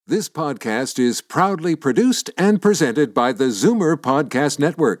This podcast is proudly produced and presented by the Zoomer Podcast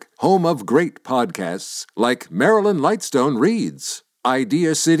Network, home of great podcasts like Marilyn Lightstone Reads,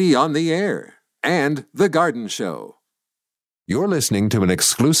 Idea City on the Air, and The Garden Show. You're listening to an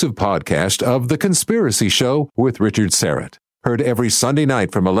exclusive podcast of The Conspiracy Show with Richard Syrett. Heard every Sunday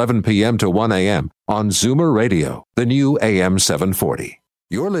night from 11 p.m. to 1 a.m. on Zoomer Radio, the new AM 740.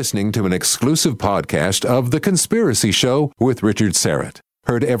 You're listening to an exclusive podcast of The Conspiracy Show with Richard Syrett.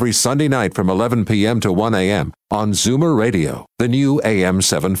 Heard every Sunday night from 11 p.m. to 1 a.m. on Zoomer Radio, the new AM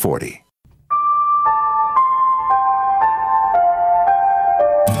 740.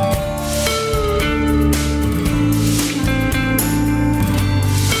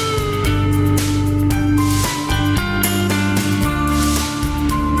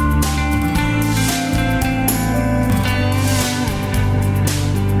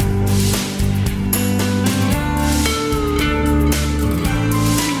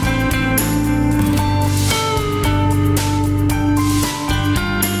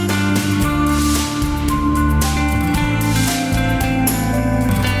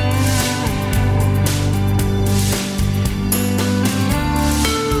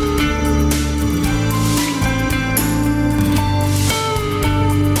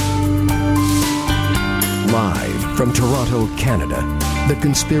 From Toronto, Canada, The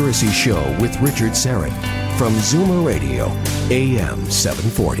Conspiracy Show with Richard Syrett from Zoomer Radio, AM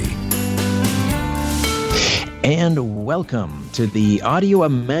 740. And welcome to the Audio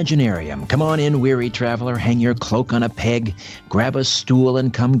Imaginarium. Come on in, weary traveler, hang your cloak on a peg, grab a stool,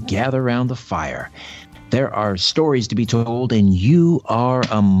 and come gather round the fire. There are stories to be told, and you are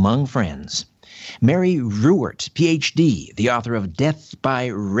among friends. Mary Ruwart, Ph.D., the author of Death by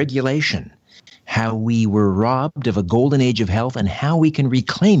Regulation, How We Were Robbed of a Golden Age of Health and How We Can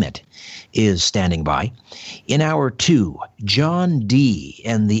Reclaim It, is standing by. In Hour 2, John Dee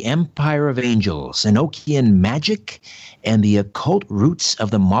and the Empire of Angels, Enochian Magic, and the Occult Roots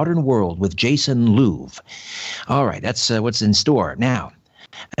of the Modern World with Jason Louv. All right, that's what's in store. Now,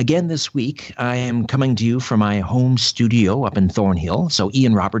 again this week, I am coming to you from my home studio up in Thornhill. So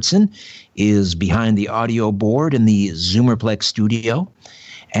Ian Robertson is behind the audio board in the Zoomerplex studio.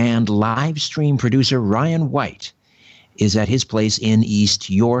 And live stream producer Ryan White is at his place in East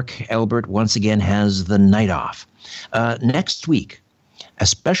York. Albert once again has the night off. Next week, a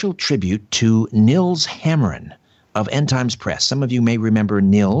special tribute to Nils Hamren of End Times Press. Some of you may remember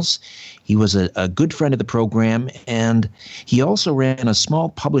Nils. He was a good friend of the program, and he also ran a small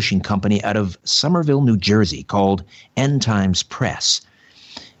publishing company out of Somerville, New Jersey called End Times Press.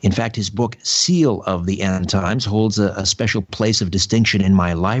 In fact, his book, Seal of the End Times, holds a special place of distinction in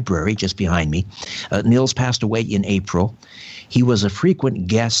my library just behind me. Nils passed away in April. He was a frequent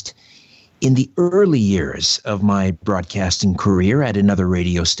guest in the early years of my broadcasting career at another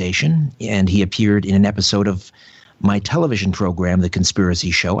radio station, and he appeared in an episode of my television program, The Conspiracy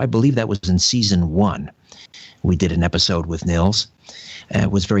Show. I believe that was in season 1. We did an episode with Nils.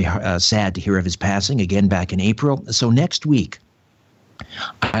 It was very sad to hear of his passing, again back in April. So next week,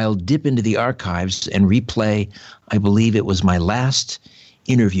 I'll dip into the archives and replay, I believe it was my last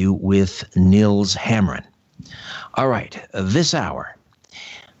interview with Nils Hamren. All right, this hour,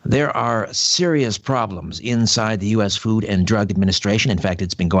 there are serious problems inside the U.S. Food and Drug Administration. In fact,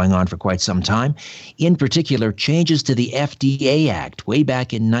 it's been going on for quite some time. In particular, changes to the FDA Act way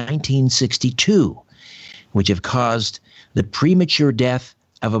back in 1962, which have caused the premature death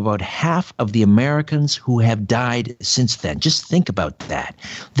of about half of the Americans who have died since then. Just think about that.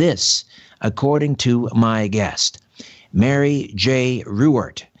 This, according to my guest, Mary J.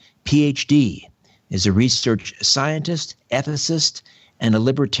 Ruwart, Ph.D., is a research scientist, ethicist, and a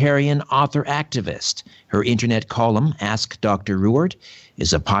libertarian author-activist. Her internet column, Ask Dr. Ruwart,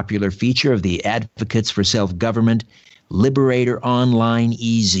 is a popular feature of the Advocates for Self-Government Liberator Online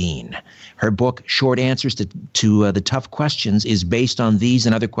e-zine. Her book, Short Answers to the Tough Questions, is based on these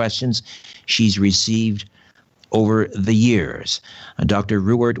and other questions she's received over the years. Dr.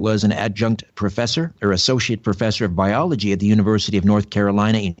 Ruwart was an adjunct professor or associate professor of biology at the University of North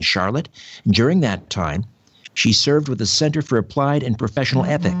Carolina in Charlotte. During that time, she served with the Center for Applied and Professional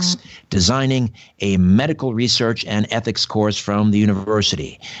Ethics, designing a medical research and ethics course from the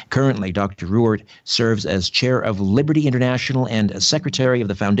university. Currently, Dr. Ruwart serves as chair of Liberty International and secretary of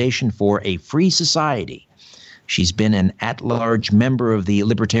the Foundation for a Free Society. She's been an at-large member of the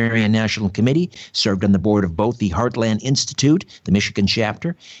Libertarian National Committee, served on the board of both the Heartland Institute, the Michigan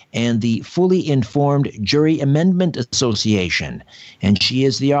chapter, and the Fully Informed Jury Amendment Association. And she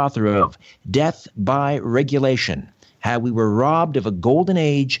is the author of Death by Regulation, How We Were Robbed of a Golden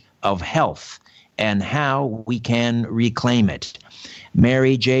Age of Health and how we can reclaim it.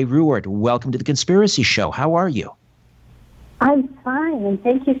 Mary J. Ruwart, welcome to The Conspiracy Show. How are you? I'm fine, and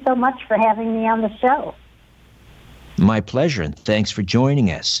thank you so much for having me on the show. My pleasure, and thanks for joining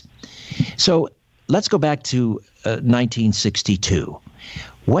us. So let's go back to 1962.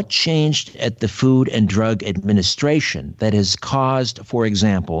 What changed at the Food and Drug Administration that has caused, for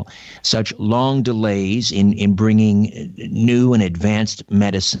example, such long delays in bringing new and advanced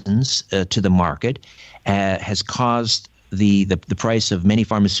medicines to the market, has caused the price of many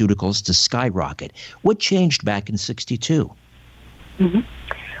pharmaceuticals to skyrocket? What changed back in 62?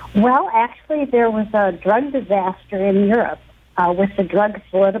 Mm-hmm. Well, actually, there was a drug disaster in Europe with the drug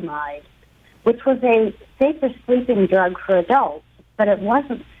thalidomide, which was a safer sleeping drug for adults, but it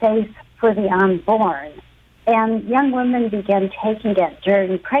wasn't safe for the unborn. And young women began taking it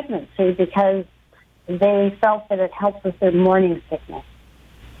during pregnancy because they felt that it helped with their morning sickness.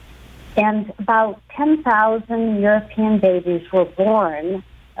 And about 10,000 European babies were born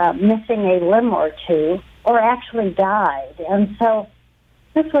missing a limb or two, or actually died. And so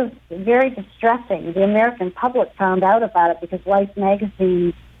this was very distressing. The American public found out about it because Life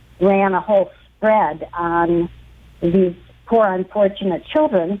magazine ran a whole spread on these poor, unfortunate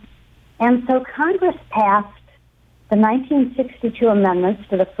children. And so Congress passed the 1962 amendments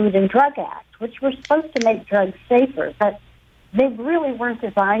to the Food and Drug Act, which were supposed to make drugs safer, but they really weren't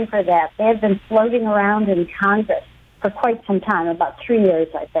designed for that. They had been floating around in Congress for quite some time, about 3 years,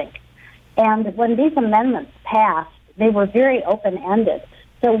 I think. And when these amendments passed, they were very open-ended.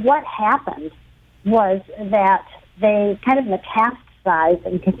 So what happened was that they kind of metastasized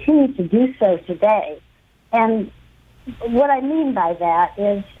and continue to do so today. And what I mean by that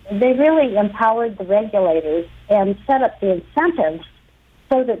is they really empowered the regulators and set up the incentives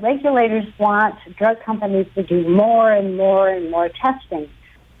so that regulators want drug companies to do more and more and more testing.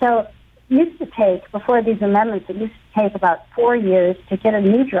 So it used to take, before these amendments, it used to take about 4 years to get a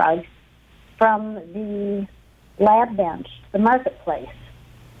new drug from the lab bench, the marketplace.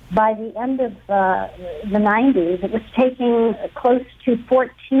 By the end of the 90s, it was taking close to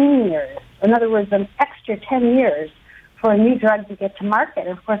 14 years. In other words, an extra 10 years for a new drug to get to market.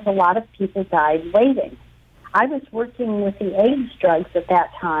 And of course, a lot of people died waiting. I was working with the AIDS drugs at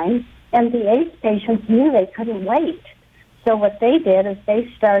that time, and the AIDS patients knew they couldn't wait. So what they did is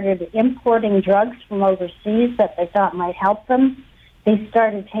they started importing drugs from overseas that they thought might help them. They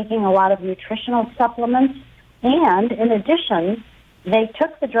started taking a lot of nutritional supplements, and in addition, they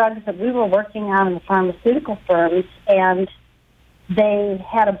took the drugs that we were working on in the pharmaceutical firms, and they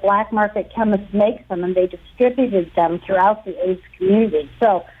had a black market chemist make them, and they distributed them throughout the AIDS community.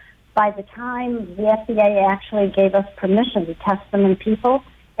 So by the time the FDA actually gave us permission to test them in people,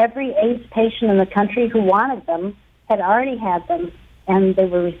 every AIDS patient in the country who wanted them had already had them, and they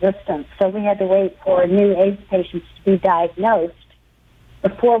were resistant. So we had to wait for new AIDS patients to be diagnosed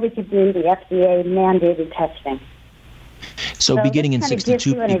before we could do the FDA-mandated testing. So beginning in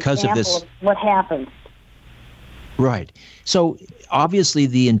 62, because of this... Of what happened. Right. So obviously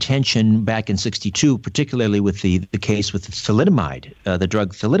the intention back in 62, particularly with the case with thalidomide, the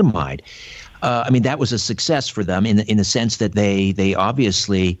drug thalidomide, that was a success for them in the sense that they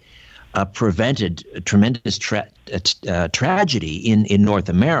obviously prevented a tremendous tragedy in North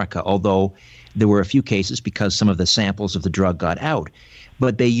America, although there were a few cases because some of the samples of the drug got out.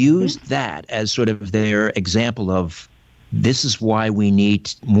 But they used that as sort of their example of this is why we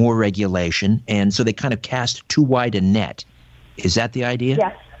need more regulation, and so they kind of cast too wide a net. Is that the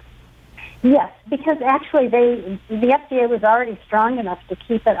idea? Yes, because actually the FDA was already strong enough to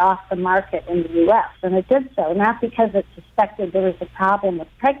keep it off the market in the U.S., and it did so, not because it suspected there was a problem with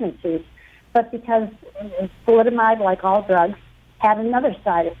pregnancies, but because thalidomide, like all drugs, had another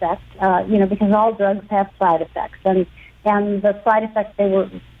side effect, because all drugs have side effects, and the side effect they were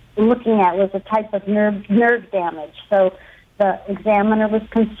looking at was a type of nerve damage. So the examiner was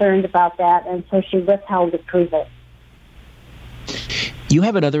concerned about that, and so she withheld approval. You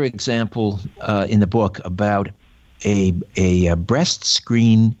have another example in the book about a breast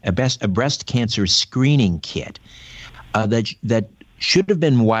cancer screening kit that should have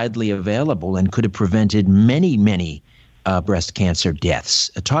been widely available and could have prevented many breast cancer deaths.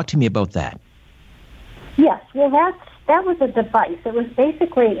 Talk to me about that. Yes, well, that was a device. It was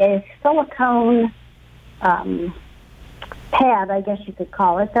basically a silicone pad, I guess you could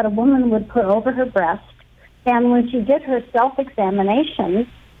call it, that a woman would put over her breast. And when she did her self-examination,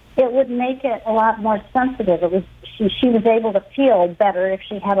 it would make it a lot more sensitive. She was able to feel better if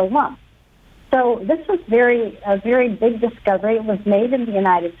she had a lump. So this was a very big discovery. It was made in the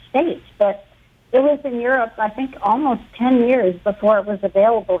United States, but it was in Europe, I think, almost 10 years before it was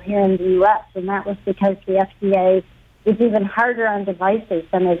available here in the U.S., and that was because the FDA is even harder on devices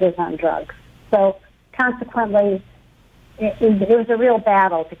than it is on drugs. So consequently, it was a real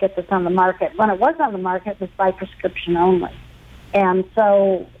battle to get this on the market. When it was on the market, it was by prescription only. And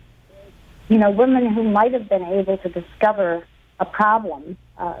so, women who might have been able to discover a problem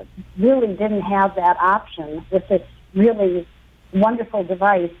really didn't have that option with this really wonderful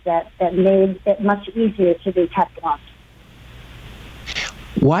device that made it much easier to detect lumps.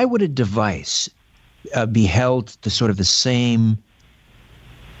 Why would a device be held to sort of the same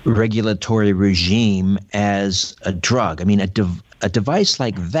regulatory regime as a drug? I mean, a device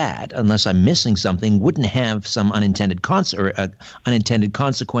like that, unless I'm missing something, wouldn't have some unintended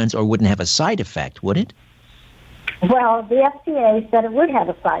consequence or wouldn't have a side effect, would it? Well, the FDA said it would have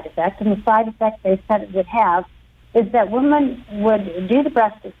a side effect, and the side effect they said it would have is that women would do the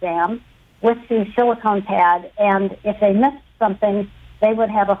breast exam with the silicone pad, and if they missed something, they would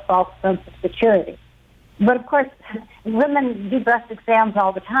have a false sense of security. But of course, women do breast exams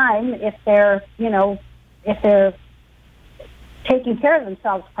all the time if they're taking care of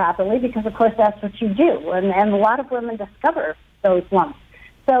themselves properly, because of course that's what you do, and a lot of women discover those lumps.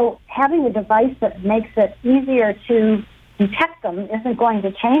 So having a device that makes it easier to detect them isn't going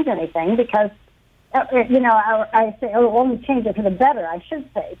to change anything, because I say it will only change it for the better, I should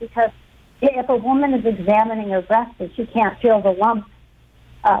say, because if a woman is examining her breast and she can't feel the lump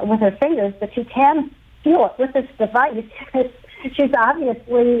with her fingers, but she can feel it with this device, she's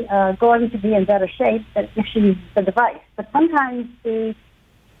obviously going to be in better shape than if she uses the device. But sometimes the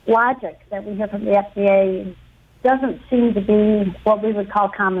logic that we hear from the FDA doesn't seem to be what we would call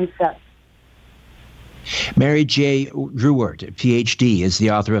common sense. Mary J. Ruwart, Ph.D., is the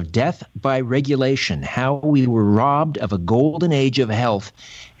author of Death by Regulation, How We Were Robbed of a Golden Age of Health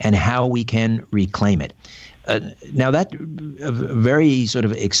and How We Can Reclaim It. Now, that very sort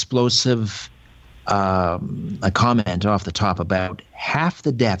of explosive a comment off the top about half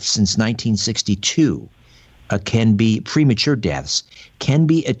the deaths since 1962 can be premature deaths, can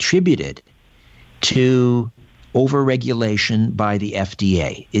be attributed to overregulation by the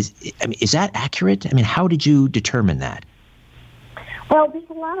FDA. Is that accurate? I mean, how did you determine that? Well, there's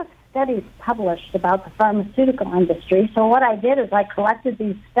a lot of studies published about the pharmaceutical industry. So what I did is I collected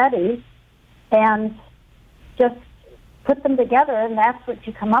these studies and just put them together, and that's what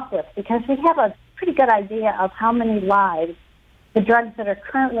you come up with, because we have a pretty good idea of how many lives the drugs that are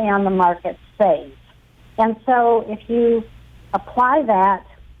currently on the market save. And so if you apply that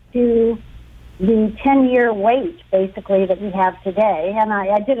to the 10-year wait, basically, that we have today, and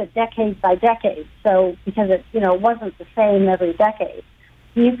I did it decade by decade, so because it wasn't the same every decade,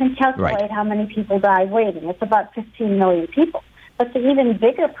 you can calculate how many people die waiting. It's about 15 million people. But the even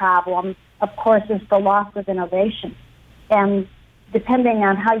bigger problem, of course, is the loss of innovation. And depending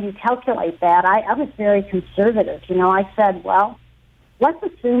on how you calculate that, I was very conservative. I said, well, let's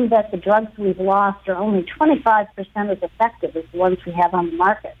assume that the drugs we've lost are only 25% as effective as the ones we have on the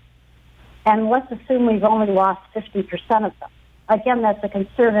market. And let's assume we've only lost 50% of them. Again, that's a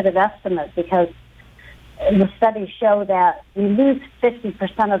conservative estimate, because the studies show that we lose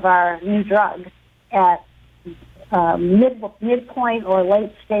 50% of our new drugs at midpoint or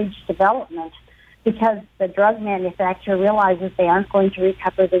late stage development, because the drug manufacturer realizes they aren't going to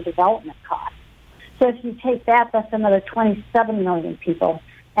recover the development costs. So if you take that, that's another 27 million people.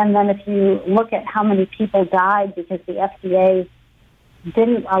 And then if you look at how many people died because the FDA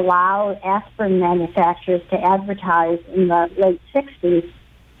didn't allow aspirin manufacturers to advertise in the late 60s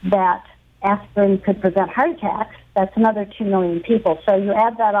that aspirin could prevent heart attacks, that's another 2 million people. So you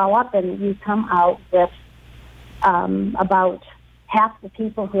add that all up and you come out with about half the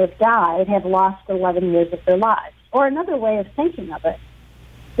people who have died have lost 11 years of their lives. Or another way of thinking of it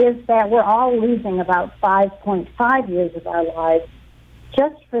is that we're all losing about 5.5 years of our lives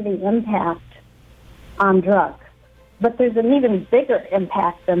just for the impact on drugs. But there's an even bigger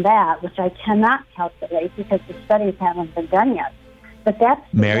impact than that, which I cannot calculate because the studies haven't been done yet. But that's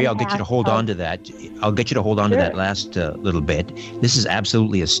Mary, I'll get you to hold on to that. I'll get you to hold on to that last little bit. This is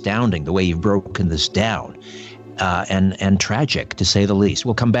absolutely astounding, the way you've broken this down, and tragic, to say the least.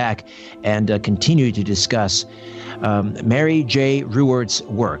 We'll come back and continue to discuss Mary J. Ruwart's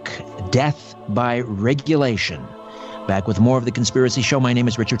work, Death by Regulation. Back with more of The Conspiracy Show. My name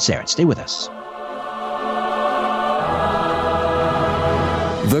is Richard Syrett. Stay with us.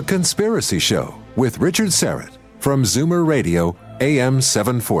 The Conspiracy Show with Richard Syrett from Zoomer Radio, AM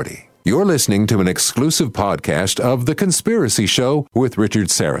 740. You're listening to an exclusive podcast of The Conspiracy Show with Richard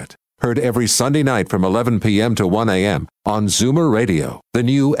Syrett. Heard every Sunday night from 11 p.m. to 1 a.m. on Zoomer Radio, the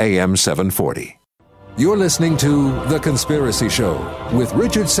new AM 740. You're listening to The Conspiracy Show with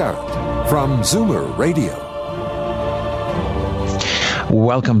Richard Syrett from Zoomer Radio.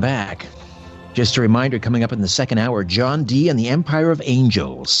 Welcome back. Just a reminder, coming up in the second hour, John Dee and the Empire of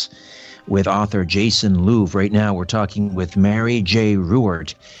Angels with author Jason Louv. Right now, we're talking with Mary J.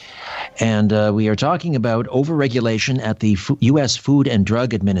 Ruwart. And we are talking about overregulation at the U.S. Food and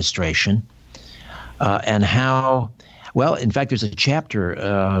Drug Administration and how, well, in fact, there's a chapter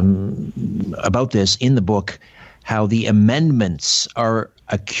about this in the book, how the amendments are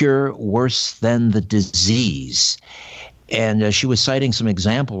a cure worse than the disease. And she was citing some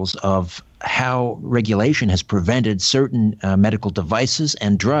examples of how regulation has prevented certain medical devices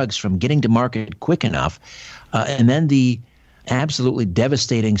and drugs from getting to market quick enough. And then the absolutely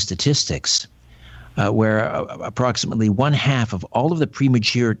devastating statistics where approximately 1/2 of all of the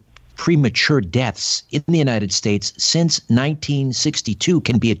premature deaths in the United States since 1962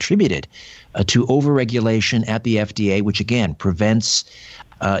 can be attributed to overregulation at the FDA, which again prevents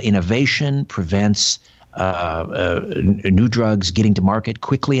innovation, prevents new drugs getting to market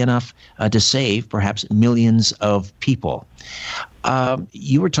quickly enough to save perhaps millions of people.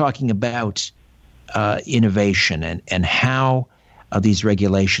 You were talking about innovation and how these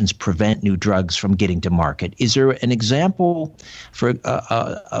regulations prevent new drugs from getting to market. Is there an example for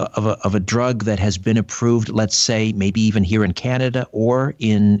of a drug that has been approved, let's say, maybe even here in Canada or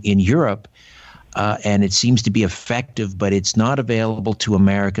in Europe, and it seems to be effective, but it's not available to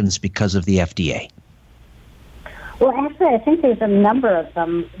Americans because of the FDA? Well, actually, I think there's a number of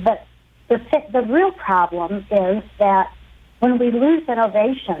them, but the real problem is that when we lose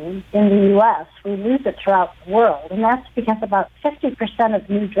innovation in the U.S., we lose it throughout the world, and that's because about 50% of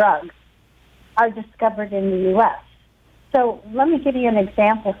new drugs are discovered in the U.S. So let me give you an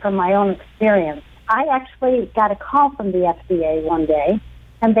example from my own experience. I actually got a call from the FDA one day,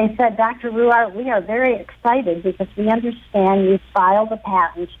 and they said, Dr. Ruwart, we are very excited because we understand you filed a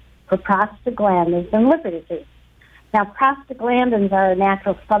patent for prostaglandins and liver disease. Now, prostaglandins are a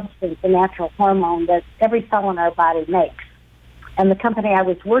natural substance, a natural hormone that every cell in our body makes. And the company I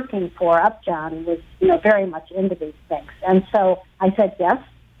was working for, Upjohn, was very much into these things. And so I said, yes,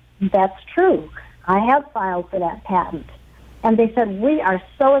 that's true. I have filed for that patent. And they said, we are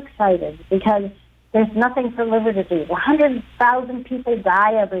so excited because there's nothing for liver disease. 100,000 people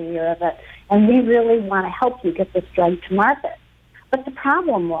die every year of it, and we really want to help you get this drug to market. But the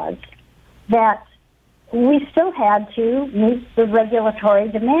problem was that we still had to meet the regulatory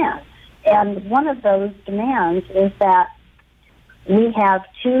demands. And one of those demands is that we have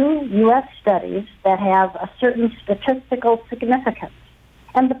 2 U.S. studies that have a certain statistical significance.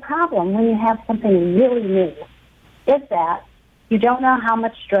 And the problem when you have something really new is that you don't know how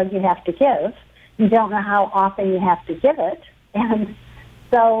much drug you have to give, you don't know how often you have to give it, and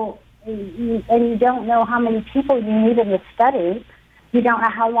you don't know how many people you need in the study, you don't know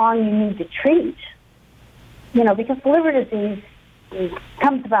how long you need to treat. Because liver disease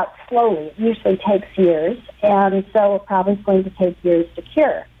comes about slowly. It usually takes years, and so it probably is going to take years to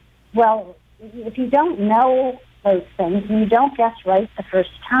cure. Well, if you don't know those things and you don't guess right the first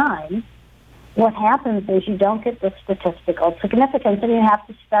time, what happens is you don't get the statistical significance and you have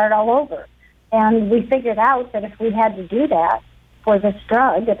to start all over. And we figured out that if we had to do that for this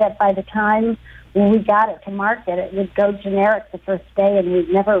drug, that by the time we got it to market, it would go generic the first day and we'd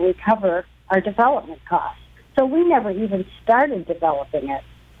never recover our development costs. So we never even started developing it.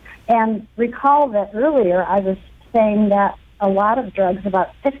 And recall that earlier I was saying that a lot of drugs,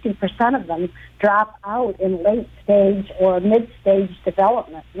 about 50% of them, drop out in late-stage or mid-stage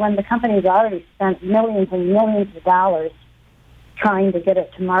development when the company's already spent millions and millions of dollars trying to get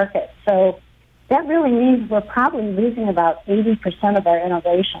it to market. So that really means we're probably losing about 80% of our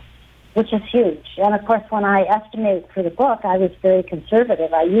innovation, which is huge. And, of course, when I estimate for the book, I was very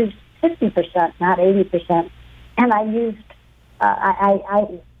conservative. I used 50%, not 80%. And I used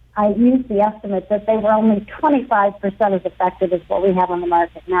I used the estimate that they were only 25% as effective as what we have on the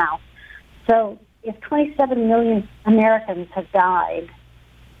market now. So if 27 million Americans have died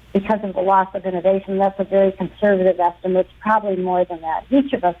because of the loss of innovation, that's a very conservative estimate. It's probably more than that.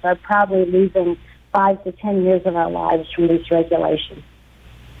 Each of us are probably losing 5 to 10 years of our lives from these regulations.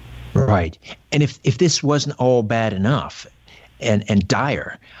 Right. And if this wasn't all bad enough and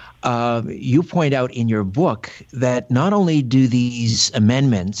dire, you point out in your book that not only do these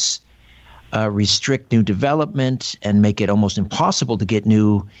amendments restrict new development and make it almost impossible to get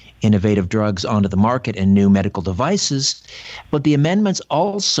new innovative drugs onto the market and new medical devices, but the amendments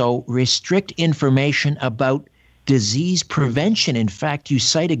also restrict information about disease prevention. In fact, you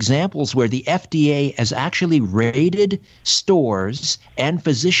cite examples where the FDA has actually raided stores and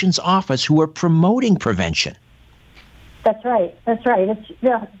physicians' office who are promoting prevention. That's right. That's right.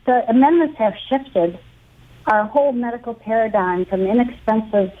 The amendments have shifted our whole medical paradigm from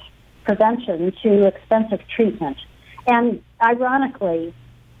inexpensive prevention to expensive treatment. And ironically,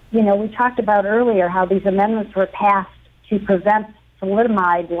 we talked about earlier how these amendments were passed to prevent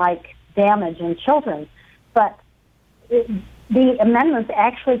thalidomide-like damage in children. But the amendments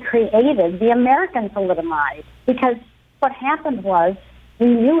actually created the American thalidomide, because what happened was we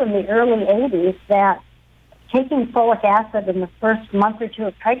knew in the early 80s that taking folic acid in the first month or two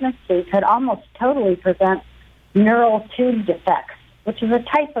of pregnancy could almost totally prevent neural tube defects, which is a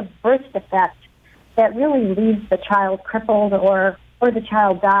type of birth defect that really leaves the child crippled or the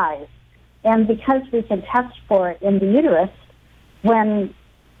child dies. And because we can test for it in the uterus, when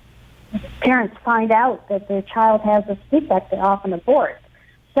parents find out that their child has this defect, they often abort.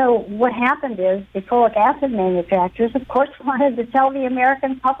 So what happened is the folic acid manufacturers, of course, wanted to tell the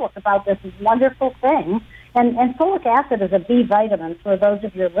American public about this wonderful thing. And folic acid is a B vitamin for those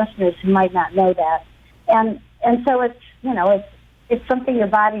of your listeners who might not know that. And so it's something your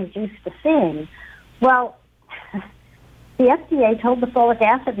body's used to seeing. Well, the FDA told the folic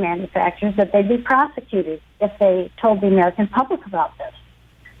acid manufacturers that they'd be prosecuted if they told the American public about this.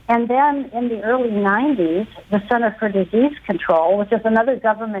 And then in the early 90s, the Center for Disease Control, which is another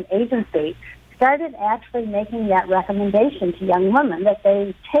government agency, started actually making that recommendation to young women that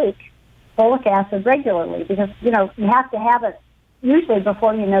they take folic acid regularly, because, you have to have it usually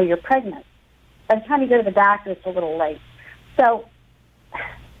before you know you're pregnant. By the time you go to the doctor, it's a little late. So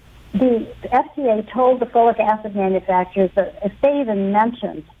the FDA told the folic acid manufacturers that if they even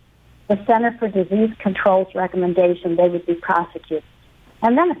mentioned the Center for Disease Control's recommendation, they would be prosecuted.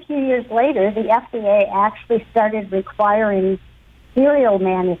 And then a few years later, the FDA actually started requiring cereal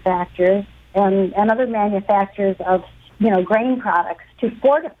manufacturers and other manufacturers of, grain products to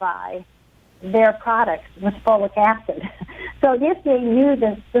fortify their products with folic acid. So the FDA knew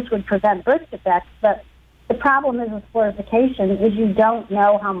that this would prevent birth defects, but the problem is with fortification is you don't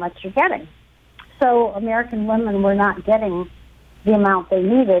know how much you're getting. So American women were not getting the amount they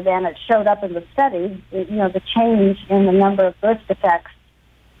needed, and it showed up in the study. The change in the number of birth defects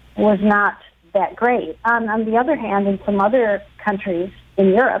was not that great. On the other hand, in some other countries in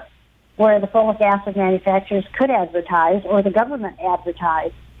Europe where the folic acid manufacturers could advertise, or the government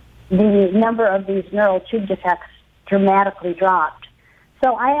advertised, the number of these neural tube defects dramatically dropped.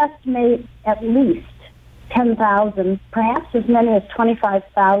 So I estimate at least 10,000, perhaps as many as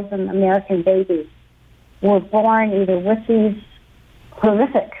 25,000 American babies were born either with these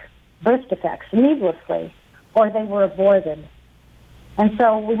horrific birth defects needlessly, or they were aborted. And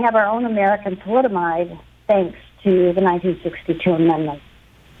so we have our own American thalidomide thanks to the 1962 amendment.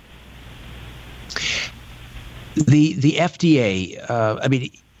 The FDA,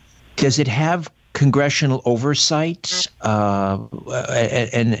 does it have congressional oversight? And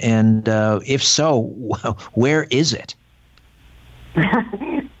if so, where is it?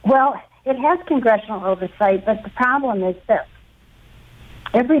 Well, it has congressional oversight, but the problem is this.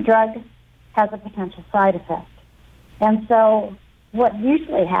 Every drug has a potential side effect. And so what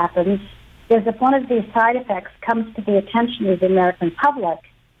usually happens is if one of these side effects comes to the attention of the American public,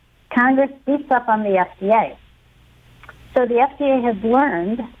 Congress beats up on the FDA. So the FDA has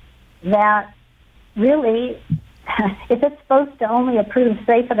learned that really, if it's supposed to only approve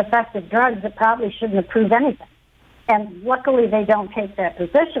safe and effective drugs, it probably shouldn't approve anything. And luckily they don't take that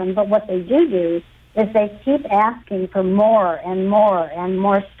position, but what they do is they keep asking for more and more and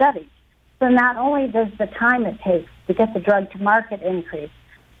more studies. So not only does the time it takes to get the drug to market increase,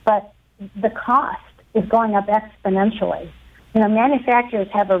 but the cost is going up exponentially. Manufacturers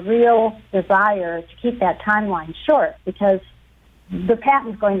have a real desire to keep that timeline short because the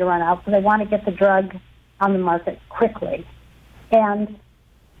patent's going to run out, so they want to get the drug on the market quickly. And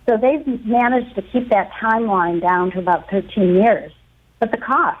so they've managed to keep that timeline down to about 13 years. But the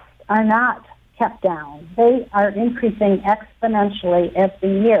costs are not kept down. They are increasing exponentially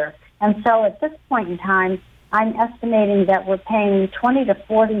every year. And so at this point in time, I'm estimating that we're paying 20 to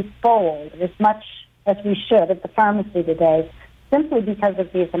 40-fold as much as we should at the pharmacy today, simply because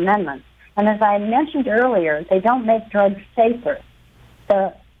of these amendments. And as I mentioned earlier, they don't make drugs safer.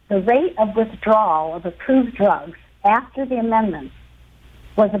 The rate of withdrawal of approved drugs after the amendments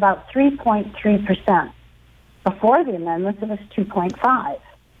was about 3.3%. Before the amendments, it was 2.5.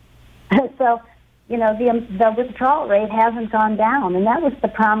 So, the withdrawal rate hasn't gone down, and that was the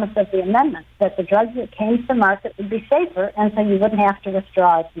promise of the amendments, that the drugs that came to the market would be safer, and so you wouldn't have to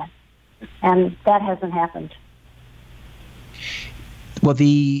withdraw as much. And that hasn't happened. Well,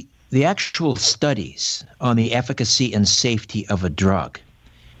 the actual studies on the efficacy and safety of a drug,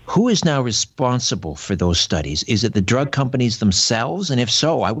 who is now responsible for those studies? Is it the drug companies themselves? And if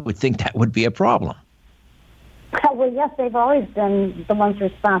so, I would think that would be a problem. Well, yes, they've always been the ones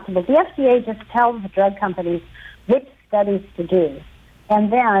responsible. The FDA just tells the drug companies which studies to do,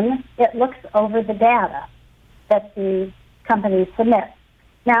 and then it looks over the data that the companies submit.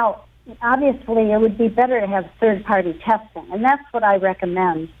 Now, obviously, it would be better to have third-party testing, and that's what I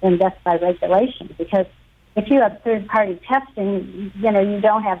recommend in death by regulation, because if you have third-party testing, you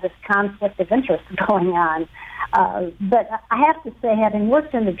don't have this conflict of interest going on. But I have to say, having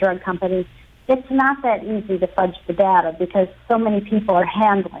worked in the drug companies, it's not that easy to fudge the data because so many people are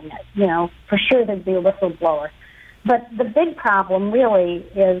handling it. For sure there'd be a whistleblower. But the big problem really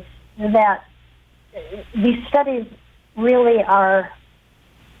is that these studies really are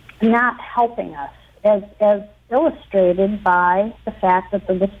not helping us, as illustrated by the fact that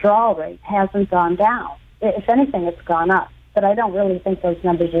the withdrawal rate hasn't gone down. If anything, it's gone up. But I don't really think those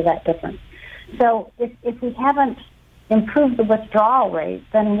numbers are that different. So if we haven't improved the withdrawal rate,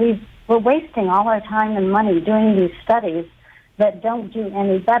 then we're wasting all our time and money doing these studies that don't do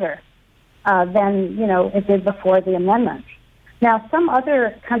any better than, it did before the amendment. Now, some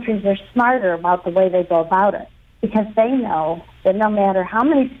other countries are smarter about the way they go about it because they know that no matter how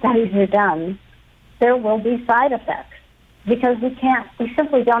many studies are done, there will be side effects because we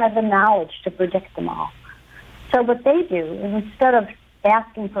simply don't have the knowledge to predict them all. So what they do is instead of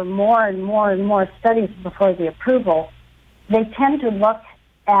asking for more and more and more studies before the approval, they tend to look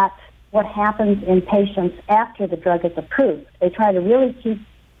at what happens in patients after the drug is approved. They try to really keep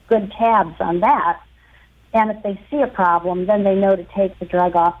good tabs on that. And if they see a problem, then they know to take the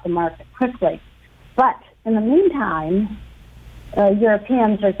drug off the market quickly. But in the meantime,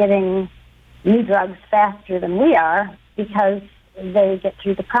 Europeans are getting new drugs faster than we are because they get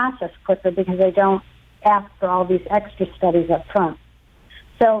through the process quicker because they don't ask for all these extra studies up front.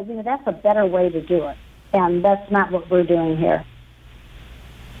 So, that's a better way to do it. And that's not what we're doing here.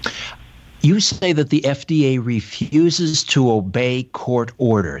 You say that the FDA refuses to obey court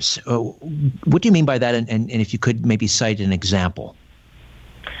orders. What do you mean by that? And if you could maybe cite an example.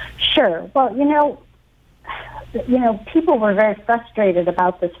 Sure. Well, people were very frustrated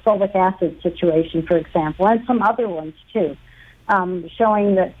about this folic acid situation, for example, and some other ones too,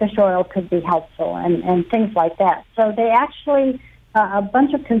 showing that fish oil could be helpful and things like that. So they actually, a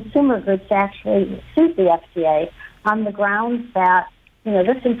bunch of consumer groups actually sued the FDA on the grounds that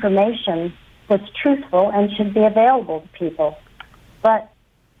this information was truthful and should be available to people. But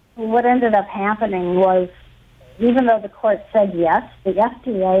what ended up happening was, even though the court said yes, the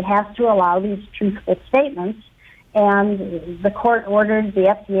FDA has to allow these truthful statements, and the court ordered the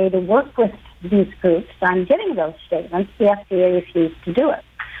FDA to work with these groups on getting those statements. The FDA refused to do it.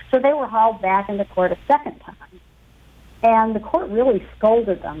 So they were hauled back into court a second time. And the court really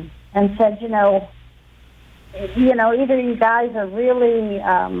scolded them and said, either you guys are really,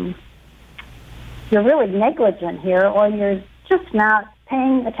 you're really negligent here, or you're just not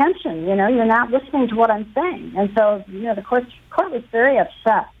paying attention. You're not listening to what I'm saying. And so, the court was very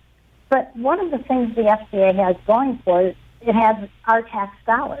upset. But one of the things the FDA has going for it, it has our tax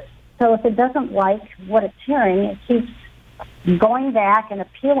dollars. So if it doesn't like what it's hearing, it keeps going back and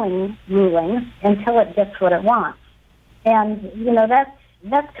appealing rulings until it gets what it wants. And,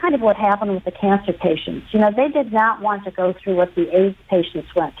 that's kind of what happened with the cancer patients. They did not want to go through what the AIDS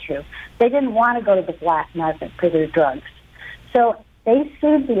patients went through. They didn't want to go to the black market for their drugs. So they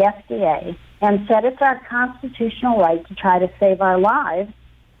sued the FDA and said it's our constitutional right to try to save our lives,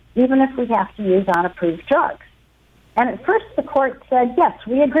 even if we have to use unapproved drugs. And at first the court said, yes,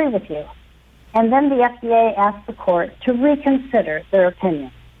 we agree with you. And then the FDA asked the court to reconsider their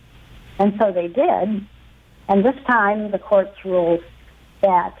opinion. And so they did. And this time the courts ruled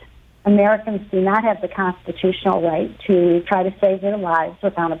that Americans do not have the constitutional right to try to save their lives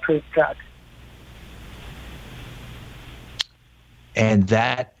with unapproved drugs. And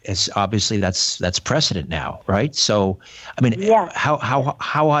that is obviously that's precedent now, right? So, yes. How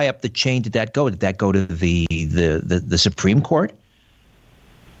high up the chain did that go? Did that go to the Supreme Court?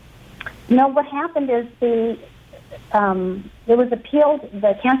 No, what happened is it was appealed.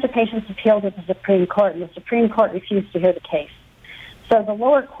 The cancer patients appealed to the Supreme Court, and the Supreme Court refused to hear the case. So the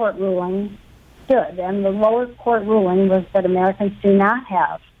lower court ruling stood, and the lower court ruling was that Americans do not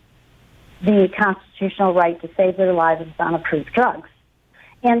have the constitutional right to save their lives with unapproved drugs.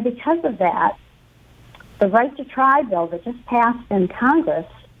 And because of that, the Right to Try bill that just passed in Congress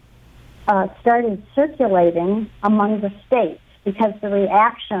started circulating among the states because the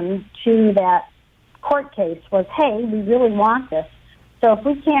reaction to that court case was, hey, we really want this. So if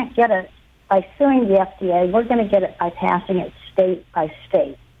we can't get it by suing the FDA, we're going to get it by passing it state by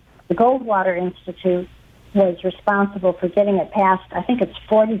state. The Goldwater Institute was responsible for getting it passed. I think it's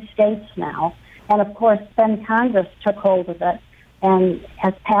 40 states now. And, of course, then Congress took hold of it and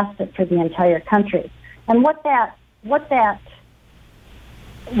has passed it for the entire country. And what that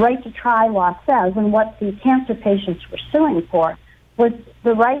right to try law says, and what the cancer patients were suing for, was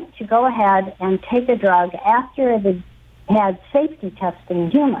the right to go ahead and take a drug after it had safety testing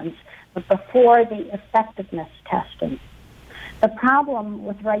in humans, but before the effectiveness testing. The problem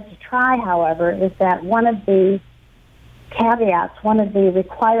with right to try, however, is that one of the caveats, one of the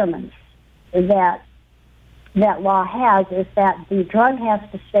requirements that law has is that the drug has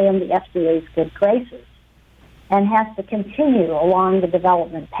to stay in the FDA's good graces and has to continue along the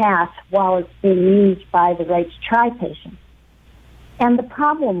development path while it's being used by the right to try patients. And the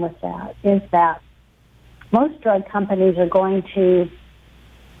problem with that is that most drug companies are going to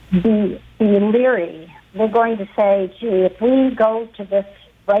be leery. They're going to say, gee, if we go to this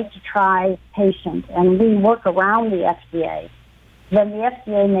right to try patient and we work around the FDA, then the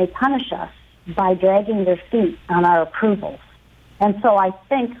FDA may punish us by dragging their feet on our approvals. And so I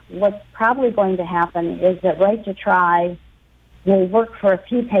think what's probably going to happen is that right to try will work for a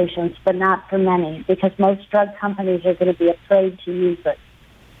few patients, but not for many, because most drug companies are going to be afraid to use it.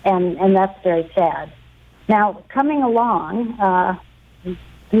 And that's very sad. Now, coming along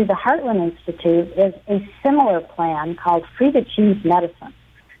through the Heartland Institute is a similar plan called Free to Choose Medicine.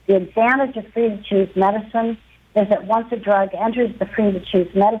 The advantage of Free to Choose Medicine is that once a drug enters the Free to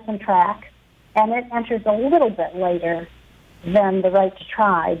Choose Medicine track, and it enters a little bit later than the right to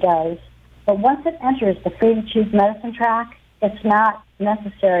try does, but once it enters the Free to Choose Medicine track, it's not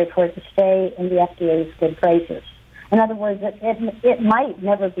necessary for it to stay in the FDA's good graces. In other words, it might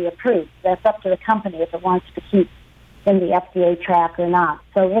never be approved. That's up to the company if it wants to keep in the FDA track or not.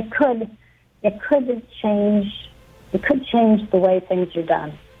 So it could change the way things are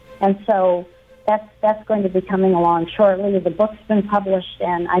done. And so that's going to be coming along shortly. The book's been published,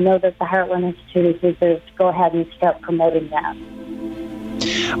 and I know that the Heartland Institute is eager to go ahead and start promoting that.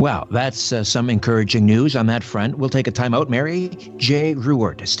 Well, that's some encouraging news on that front. We'll take a time out. Mary J.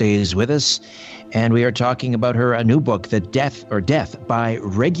 Ruwart stays with us, and we are talking about her new book, Death by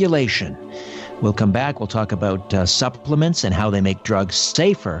Regulation. We'll come back. We'll talk about supplements and how they make drugs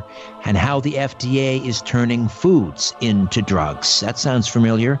safer and how the FDA is turning foods into drugs. That sounds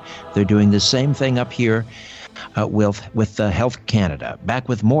familiar. They're doing the same thing up here with Health Canada. Back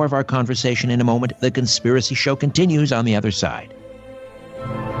with more of our conversation in a moment. The Conspiracy Show continues on the other side.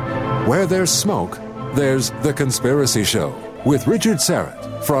 Where there's smoke, there's The Conspiracy Show with Richard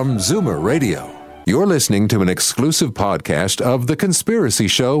Syrett from Zoomer Radio. You're listening to an exclusive podcast of The Conspiracy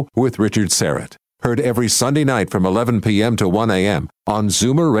Show with Richard Syrett. Heard every Sunday night from 11 p.m. to 1 a.m. on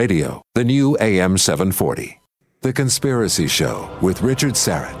Zoomer Radio, the new AM 740. The Conspiracy Show with Richard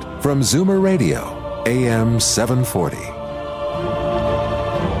Syrett from Zoomer Radio, AM 740.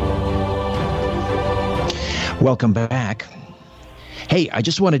 Welcome back. Hey, I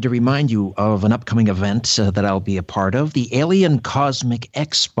just wanted to remind you of an upcoming event that I'll be a part of, the Alien Cosmic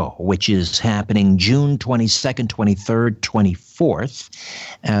Expo, which is happening June 22nd, 23rd, 24th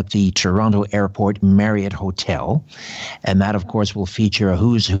at the Toronto Airport Marriott Hotel. And that, of course, will feature a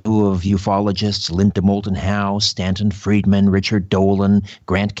who's who of ufologists: Linda Moulton Howe, Stanton Friedman, Richard Dolan,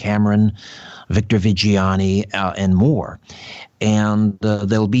 Grant Cameron, Victor Vigiani, and more. And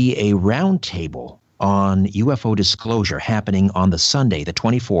there'll be a roundtable on UFO disclosure happening on the Sunday, the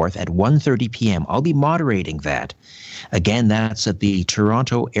 24th at 1:30 p.m. I'll be moderating that. Again, that's at the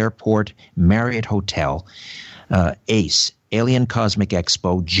Toronto Airport Marriott Hotel, ACE, Alien Cosmic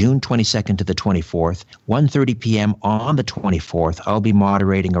Expo, June 22nd to the 24th, 1:30 p.m. on the 24th. I'll be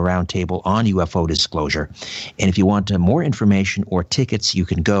moderating a roundtable on UFO disclosure. And if you want more information or tickets, you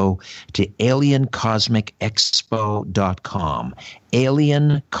can go to aliencosmicexpo.com,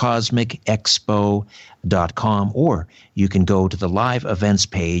 aliencosmicexpo.com, or you can go to the live events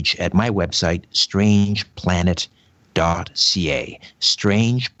page at my website, strangeplanet.ca,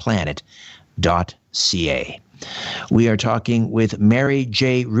 strangeplanet.ca. We are talking with Mary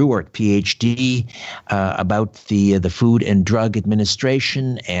J. Ruwart, PhD, about the Food and Drug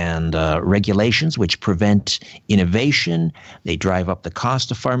Administration and regulations which prevent innovation. They drive up the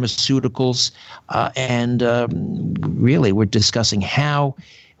cost of pharmaceuticals. And really, we're discussing how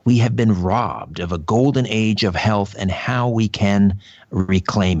we have been robbed of a golden age of health and how we can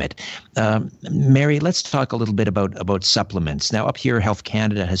reclaim it. Mary, let's talk a little bit about supplements. Now, up here, Health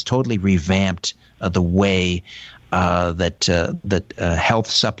Canada has totally revamped the way that health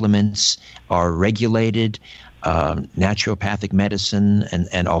supplements are regulated. naturopathic medicine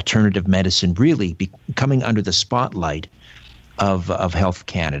and alternative medicine really coming under the spotlight of Health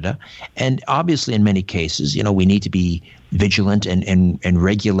Canada. And obviously, in many cases, we need to be vigilant and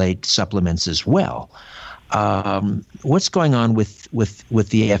regulate supplements as well. What's going on with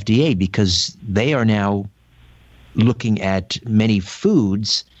the FDA? Because they are now looking at many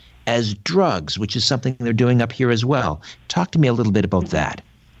foods as drugs, which is something they're doing up here as well. Talk to me a little bit about that.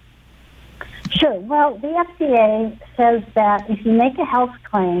 Sure. Well, the FDA says that if you make a health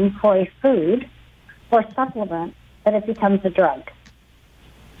claim for a food or supplement, that it becomes a drug.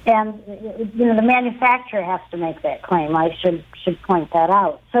 And, the manufacturer has to make that claim. I should point that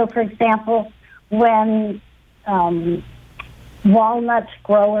out. So, for example, when walnut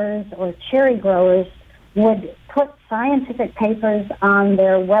growers or cherry growers would put scientific papers on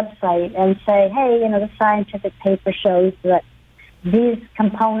their website and say, hey, the scientific paper shows that these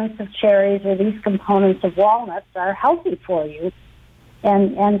components of cherries or these components of walnuts are healthy for you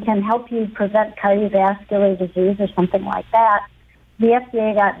and can help you prevent cardiovascular disease or something like that, the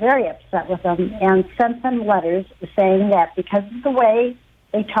FDA got very upset with them and sent them letters saying that because of the way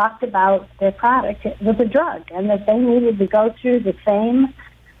they talked about their product, it was a drug, and that they needed to go through the same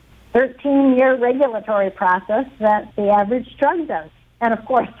 13-year regulatory process that the average drug does. And, of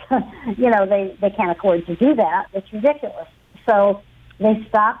course, they can't afford to do that. It's ridiculous. So they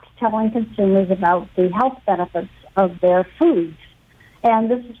stopped telling consumers about the health benefits of their foods.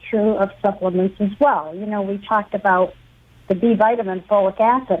 And this is true of supplements as well. We talked about the B vitamin folic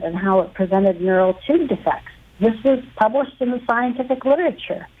acid and how it prevented neural tube defects. This was published in the scientific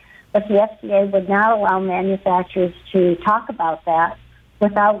literature, but the FDA would not allow manufacturers to talk about that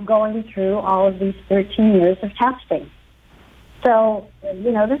without going through all of these 13 years of testing. So,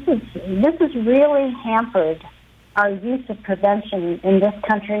 this has really hampered our use of prevention in this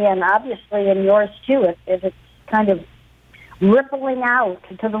country and obviously in yours too, if it's kind of rippling out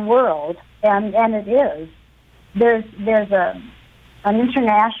to the world, and it is. There's an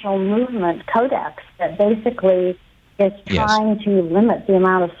international movement, Codex, that basically is trying to limit the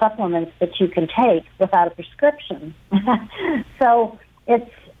amount of supplements that you can take without a prescription. So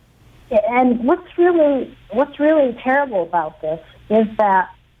and what's really terrible about this is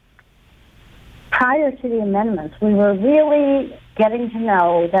that prior to the amendments, we were really getting to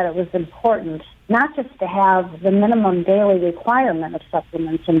know that it was important not just to have the minimum daily requirement of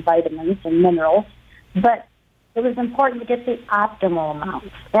supplements and vitamins and minerals, but it was important to get the optimal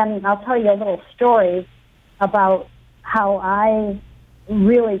amounts. And I'll tell you a little story about how I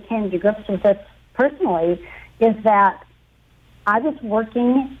really came to grips with this personally, is that I was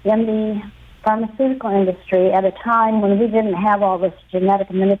working in the pharmaceutical industry at a time when we didn't have all this genetic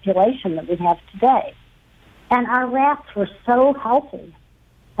manipulation that we have today. And our rats were so healthy.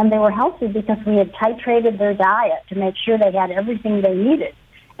 And they were healthy because we had titrated their diet to make sure they had everything they needed.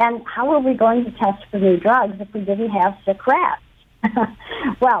 And how were we going to test for new drugs if we didn't have sick rats?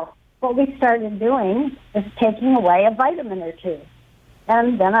 Well, what we started doing is taking away a vitamin or two.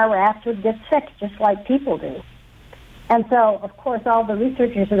 And then our rats would get sick just like people do. And so, of course, all the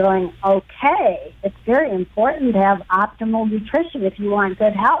researchers are going, okay, it's very important to have optimal nutrition if you want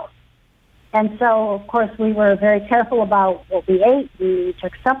good health. And so, of course, we were very careful about what we ate. We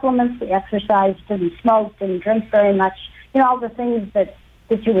took supplements, we exercised, didn't smoke, didn't drink very much, all the things that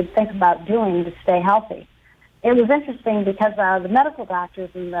you would think about doing to stay healthy. It was interesting because the medical doctors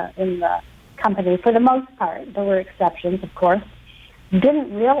in the company, for the most part, there were exceptions, of course,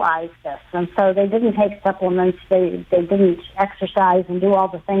 didn't realize this, and so they didn't take supplements, they didn't exercise and do all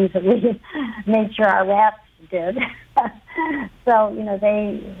the things that we made sure our rats did. So,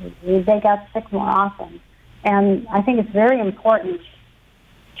 they got sick more often. And I think it's very important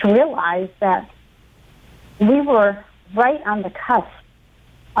to realize that we were right on the cusp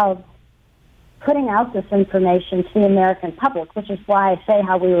of putting out this information to the American public, which is why I say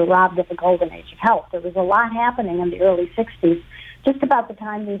how we were robbed of the golden age of health. There was a lot happening in the early 60s, just about the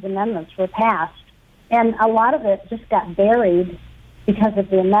time these amendments were passed. And a lot of it just got buried because of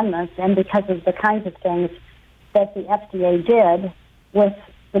the amendments and because of the kinds of things that the FDA did with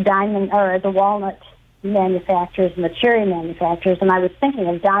the walnut manufacturers and the cherry manufacturers. And I was thinking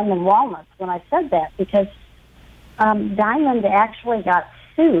of Diamond Walnuts when I said that, because Diamond actually got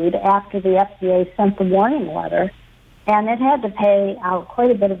sued after the FDA sent the warning letter, and it had to pay out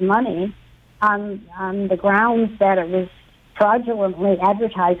quite a bit of money on the grounds that it was fraudulently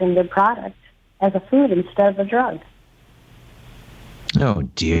advertising their product as a food instead of a drug. Oh,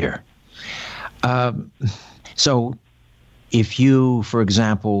 dear. So if you, for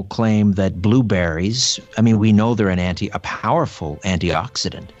example, claim that blueberries, we know they're a powerful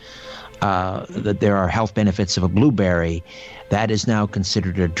antioxidant, that there are health benefits of a blueberry, that is now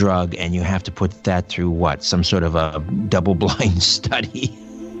considered a drug, and you have to put that through what? Some sort of a double-blind study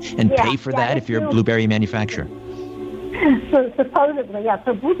and pay for that if you're a blueberry manufacturer. So supposedly, yeah.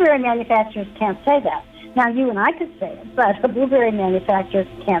 So blueberry manufacturers can't say that. Now, you and I could say it, but a blueberry manufacturer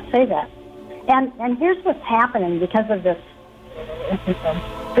can't say that. And here's what's happening because of this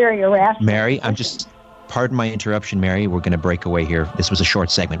very irrational... Mary, pardon my interruption, Mary. We're going to break away here. This was a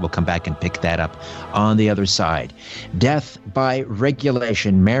short segment. We'll come back and pick that up on the other side. Death by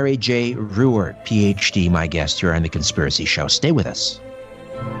regulation. Mary J. Ruwart, Ph.D., my guest here on The Conspiracy Show. Stay with us.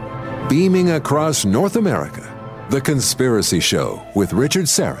 Beaming across North America, The Conspiracy Show with Richard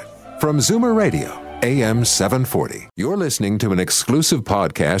Syrett from Zoomer Radio, AM 740. You're listening to an exclusive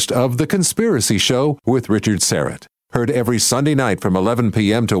podcast of The Conspiracy Show with Richard Syrett. Heard every Sunday night from 11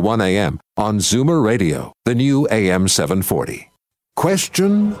 p.m. to 1 a.m. on Zoomer Radio, the new AM 740.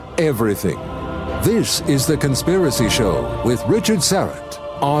 Question everything. This is The Conspiracy Show with Richard Syrett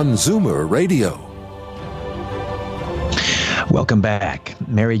on Zoomer Radio. Welcome back.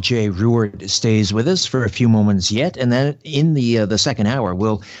 Mary J. Ruwart stays with us for a few moments yet, and then in the second hour,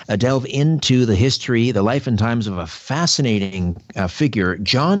 we'll delve into the history, the life and times of a fascinating figure,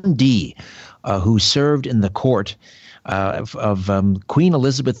 John Dee, who served in the court of Queen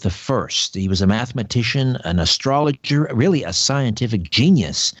Elizabeth I. He was a mathematician, an astrologer, really a scientific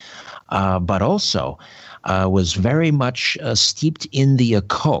genius, but also was very much steeped in the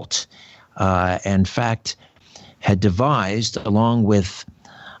occult. In fact, had devised, along with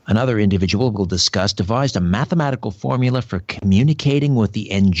another individual we'll discuss, devised a mathematical formula for communicating with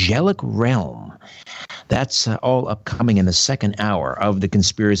the angelic realm. That's all upcoming in the second hour of The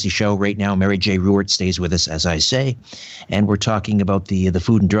Conspiracy Show. Right now, Mary J. Ruwart stays with us, as I say, and we're talking about the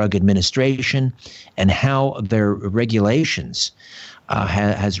Food and Drug Administration and how their regulations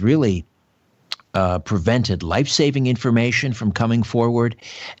has really prevented life-saving information from coming forward.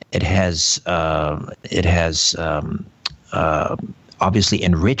 It has obviously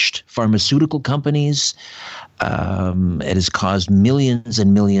enriched pharmaceutical companies. It has caused millions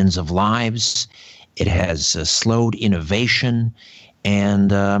and millions of lives. It has slowed innovation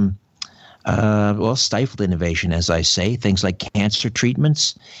and, stifled innovation, as I say, things like cancer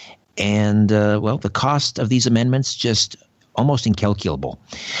treatments. And, the cost of these amendments just almost incalculable.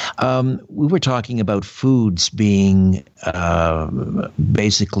 We were talking about foods being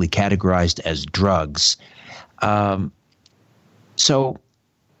basically categorized as drugs. So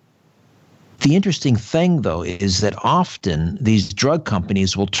the interesting thing, though, is that often these drug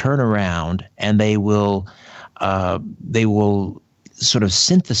companies will turn around and they will sort of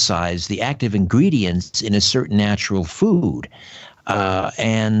synthesize the active ingredients in a certain natural food,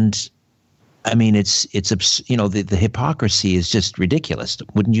 and I mean, the hypocrisy is just ridiculous,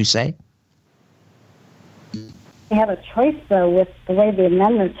 wouldn't you say? They have a choice, though, with the way the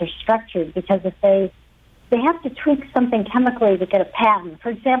amendments are structured, because if they have to tweak something chemically to get a patent. For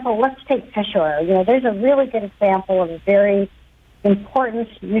example, let's take fish oil. There's a really good example of a very important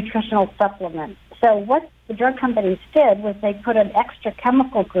nutritional supplement. So what the drug companies did was they put an extra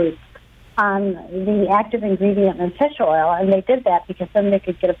chemical group on the active ingredient in fish oil, and they did that because then they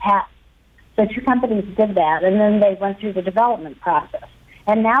could get a patent. So two companies did that, and then they went through the development process.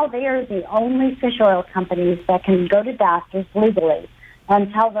 And now they are the only fish oil companies that can go to doctors legally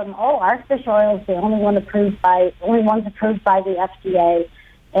and tell them, our fish oil is the only ones approved by the FDA,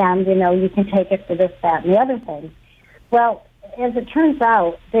 and, you can take it for this, that, and the other thing. Well, as it turns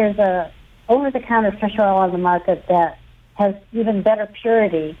out, there's a over-the-counter fish oil on the market that has even better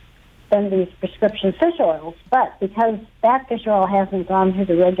purity than these prescription fish oils, but because that fish oil hasn't gone through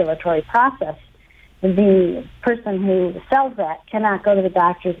the regulatory process, the person who sells that cannot go to the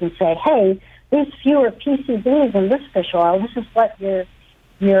doctors and say, hey, there's fewer PCBs in this fish oil. This is what your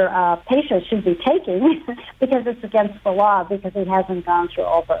patient should be taking because it's against the law because it hasn't gone through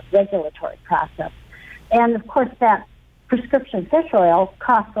all the regulatory process. And, of course, that prescription fish oil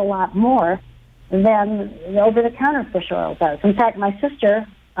costs a lot more than the over-the-counter fish oil does. In fact, my sister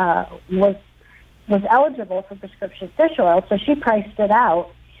was eligible for prescription fish oil, so she priced it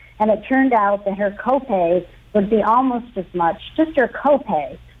out, and it turned out that her copay would be almost as much, just her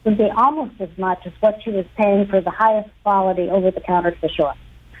copay would be almost as much as what she was paying for the highest quality over-the-counter fish oil.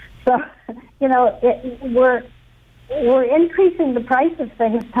 So, we're increasing the price of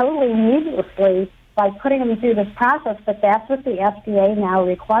things totally needlessly by putting them through this process, but that's what the FDA now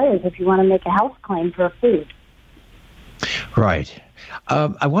requires if you want to make a health claim for a food. Right.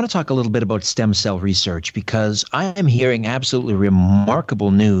 I want to talk a little bit about stem cell research because I am hearing absolutely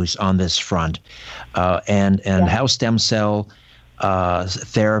remarkable news on this front, and how stem cell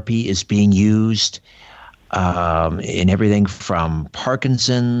therapy is being used in everything from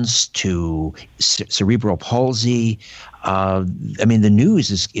Parkinson's to cerebral palsy. The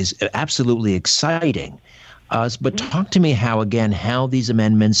news is absolutely exciting. But talk to me how these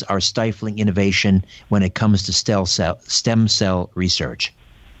amendments are stifling innovation when it comes to stem cell research.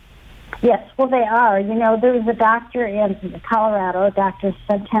 Yes, well, they are. You know, there was a doctor in Colorado, Dr.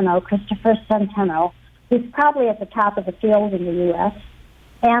 Centeno, Christopher Centeno, who's probably at the top of the field in the U.S.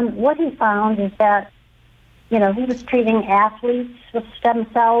 And what he found is that, you know, he was treating athletes with stem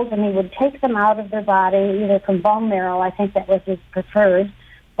cells, and he would take them out of their body, either from bone marrow, I think that was his preferred,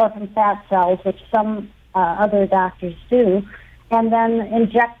 or from fat cells, which some other doctors do, and then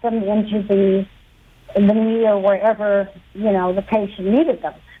inject them into the knee or wherever, you know, the patient needed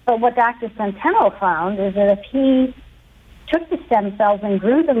them. But what Dr. Centeno found is that if he took the stem cells and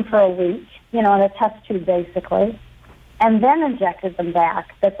grew them for a week, you know, in a test tube basically, and then injected them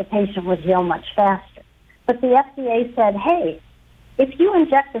back, that the patient would heal much faster. But the FDA said, hey, if you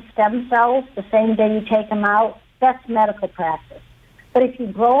inject the stem cells the same day you take them out, that's medical practice. But if you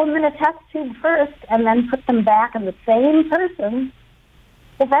grow them in a test tube first and then put them back in the same person,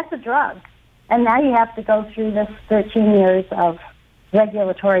 well, that's a drug. And now you have to go through this 13 years of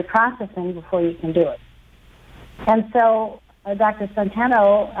regulatory processing before you can do it. And so Dr.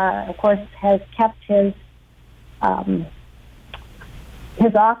 Centeno, of course, has kept his office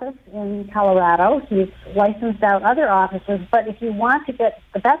in Colorado. He's licensed out other offices. But if you want to get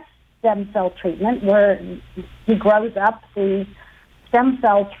the best stem cell treatment, where he grows up the stem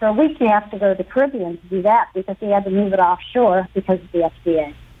cells for a week, you have to go to the Caribbean to do that, because he had to move it offshore because of the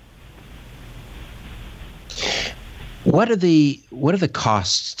FDA. What are the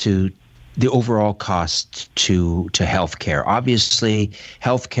costs to the overall cost to healthcare? Obviously,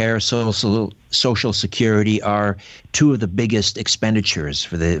 healthcare, social security are two of the biggest expenditures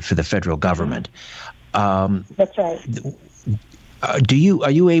for the federal government. That's right.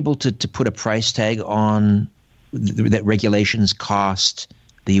 Are you able to put a price tag on that regulations cost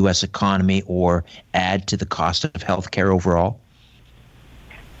the U.S. economy or add to the cost of healthcare overall?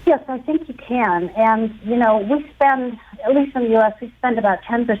 Yes, I think you can. And, you know, we spend, at least in the U.S., we spend about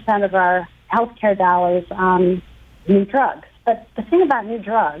 10% of our healthcare dollars on new drugs. But the thing about new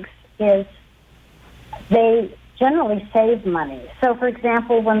drugs is they generally save money. So, for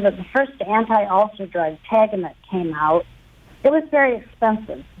example, when the first anti-ulcer drug, Tagamet, came out, it was very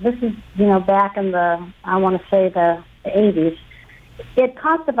expensive. This is, you know, back in the 80s. It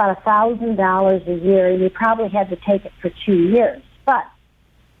cost about $1,000 a year, and you probably had to take it for 2 years. But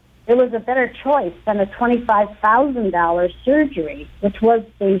it was a better choice than a $25,000 surgery, which was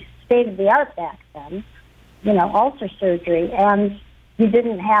the state-of-the-art back then, you know, ulcer surgery. And you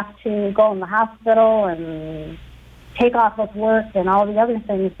didn't have to go in the hospital and take off of work and all the other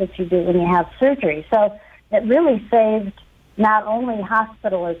things that you do when you have surgery. So it really saved not only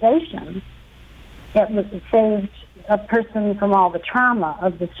hospitalization, it saved a person from all the trauma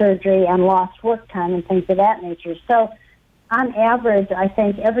of the surgery and lost work time and things of that nature. So on average, I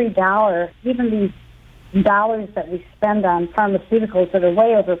think every dollar, even these dollars that we spend on pharmaceuticals that are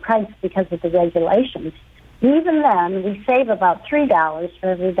way overpriced because of the regulations, even then we save about $3 for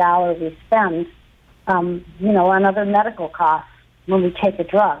every dollar we spend, you know, on other medical costs when we take a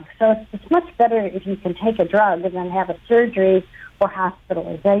drug. So it's much better if you can take a drug and then have a surgery or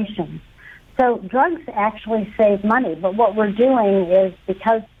hospitalization. So drugs actually save money, but what we're doing is,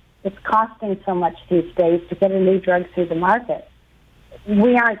 because it's costing so much these days to get a new drug through the market,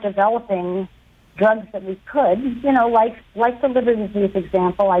 we aren't developing drugs that we could, you know, like the liver disease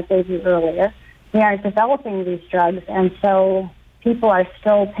example I gave you earlier. We aren't developing these drugs, and so people are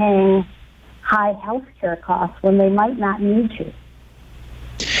still paying high health care costs when they might not need to.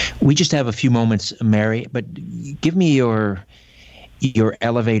 We just have a few moments, Mary, but give me your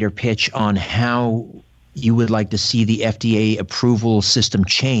elevator pitch on how you would like to see the FDA approval system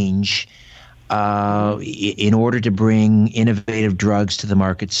change in order to bring innovative drugs to the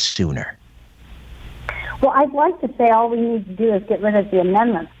market sooner. Well, I'd like to say all we need to do is get rid of the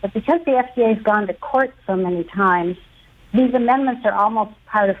amendments, but because the FDA has gone to court so many times, these amendments are almost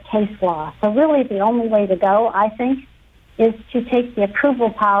part of case law. So really the only way to go, I think, is to take the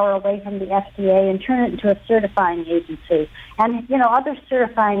approval power away from the FDA and turn it into a certifying agency. And, you know, other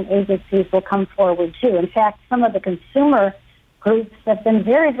certifying agencies will come forward, too. In fact, some of the consumer groups have been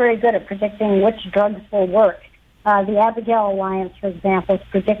very, very good at predicting which drugs will work. The Abigail Alliance, for example, has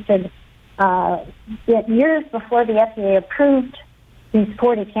predicted years before the FDA approved these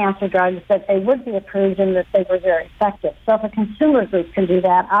 40 cancer drugs that they would be approved and that they were very effective. So if a consumer group can do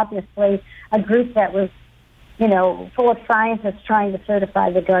that, obviously a group that was full of scientists trying to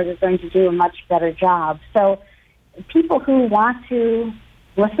certify the drug are going to do a much better job. So people who want to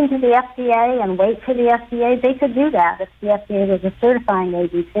listen to the FDA and wait for the FDA, they could do that if the FDA was a certifying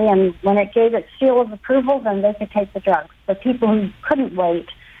agency. And when it gave its seal of approval, then they could take the drugs. But people who couldn't wait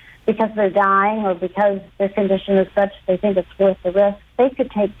because they're dying or because their condition is such they think it's worth the risk, they could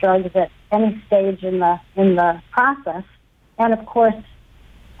take drugs at any stage in the process. And, of course,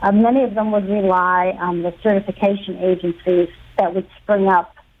 many of them would rely on the certification agencies that would spring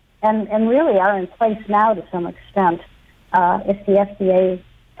up and really are in place now to some extent if the FDA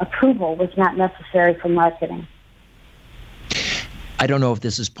approval was not necessary for marketing. I don't know if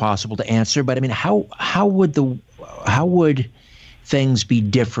this is possible to answer, but I mean, how would things be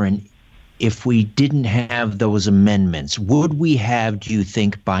different if we didn't have those amendments? Would we have, do you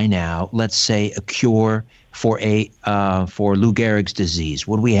think, by now, let's say, a cure for Lou Gehrig's disease?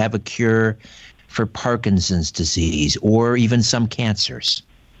 Would we have a cure for Parkinson's disease or even some cancers?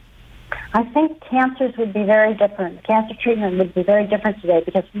 I think cancers would be very different. Cancer treatment would be very different today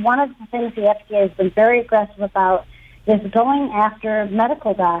because one of the things the FDA has been very aggressive about is going after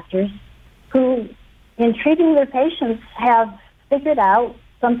medical doctors who, in treating their patients, have figured out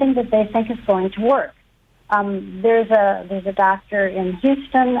something that they think is going to work. There's a doctor in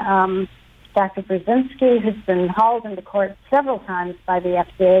Houston, Dr. Brzezinski, who's been hauled into court several times by the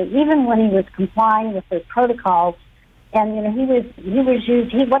FDA, even when he was complying with their protocols. And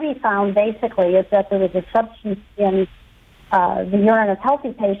what he found basically is that there was a substance in the urine of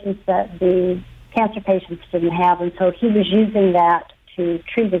healthy patients that the cancer patients didn't have, and so he was using that to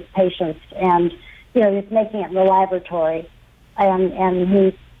treat his patients. And he was making it in the laboratory, and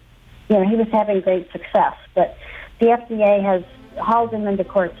he was having great success. But the FDA has hauled him into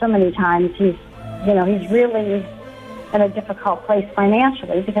court so many times. He's really in a difficult place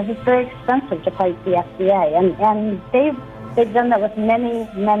financially because it's very expensive to fight the FDA. And they've done that with many,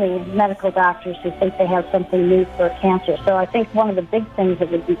 many medical doctors who think they have something new for cancer. So I think one of the big things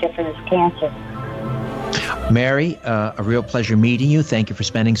that would be different is cancer. Mary, a real pleasure meeting you. Thank you for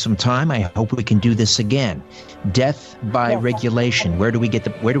spending some time. I hope we can do this again. Death by Regulation. Where do we get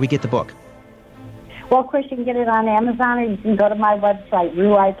the book? Well, of course, you can get it on Amazon, or you can go to my website,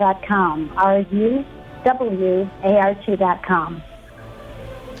 ruwart.com, RUWART.com.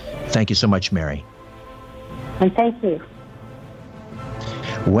 Thank you so much, Mary. And thank you.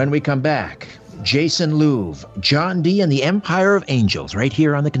 When we come back, Jason Louv, John Dee, and the Empire of Angels, right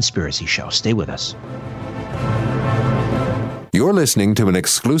here on The Conspiracy Show. Stay with us. You're listening to an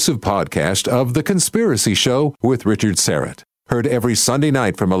exclusive podcast of The Conspiracy Show with Richard Syrett. Heard every Sunday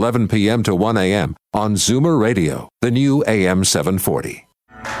night from 11 p.m. to 1 a.m. on Zoomer Radio, the new AM 740.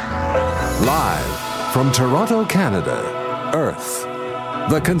 Live from Toronto, Canada, Earth.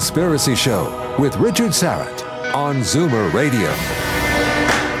 The Conspiracy Show with Richard Syrett on Zoomer Radio.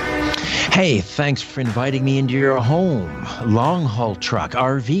 Hey, thanks for inviting me into your home. Long-haul truck,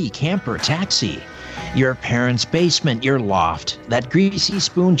 RV, camper, taxi, your parents' basement, your loft, that greasy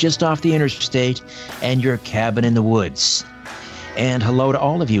spoon just off the interstate, and your cabin in the woods. And hello to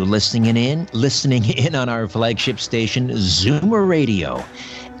all of you listening in on our flagship station, Zoomer Radio,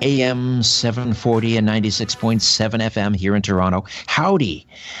 AM 740 and 96.7 FM here in Toronto. Howdy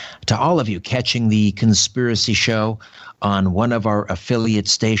to all of you catching the Conspiracy Show on one of our affiliate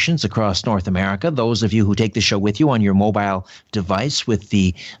stations across North America. Those of you who take the show with you on your mobile device with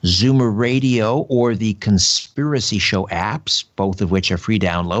the Zoomer Radio or the Conspiracy Show apps, both of which are free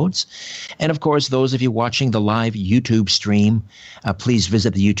downloads. And of course, those of you watching the live YouTube stream, please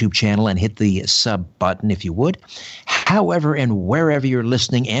visit the YouTube channel and hit the sub button if you would. However and wherever you're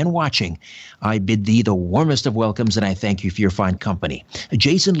listening and watching, I bid thee the warmest of welcomes, and I thank you for your fine company.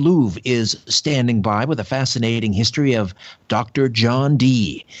 Jason Louv is standing by with a fascinating history of Dr. John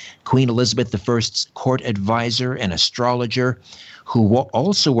Dee, Queen Elizabeth I's court advisor and astrologer, who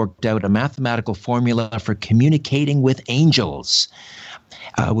also worked out a mathematical formula for communicating with angels.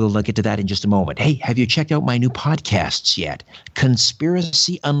 We'll get to that in just a moment. Hey, have you checked out my new podcasts yet?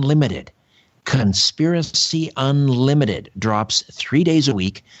 Conspiracy Unlimited. Conspiracy Unlimited drops 3 days a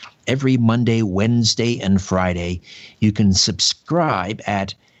week, every Monday, Wednesday, and Friday. You can subscribe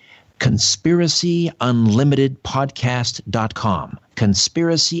at conspiracyunlimitedpodcast.com.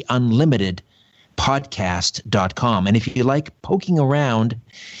 Conspiracyunlimitedpodcast.com. And if you like poking around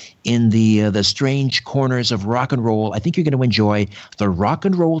in the strange corners of rock and roll, I think you're going to enjoy the Rock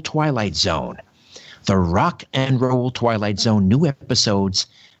and Roll Twilight Zone. The Rock and Roll Twilight Zone, new episodes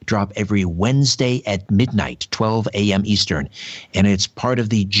drop every Wednesday at midnight, 12 a.m. Eastern. And it's part of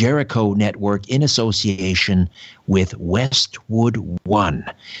the Jericho Network in association with Westwood One.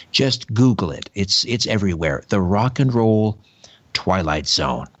 Just Google it. It's everywhere. The Rock and Roll Twilight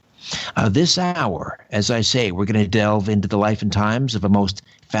Zone. This hour, as I say, we're going to delve into the life and times of a most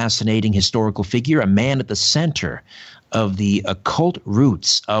fascinating historical figure, a man at the center of the occult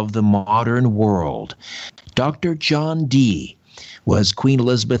roots of the modern world. Dr. John Dee was Queen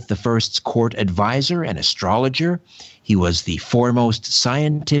Elizabeth I's court advisor and astrologer. He was the foremost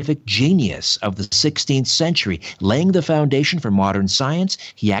scientific genius of the 16th century, laying the foundation for modern science.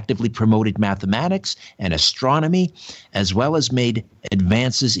 He actively promoted mathematics and astronomy, as well as made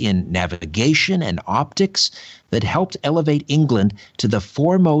advances in navigation and optics that helped elevate England to the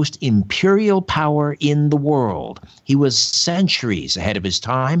foremost imperial power in the world. He was centuries ahead of his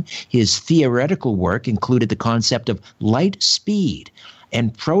time. His theoretical work included the concept of light speed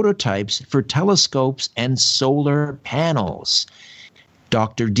and prototypes for telescopes and solar panels.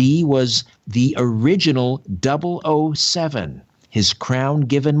 Dr. Dee was the original 007, his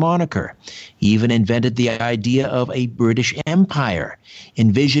crown-given moniker. He even invented the idea of a British Empire,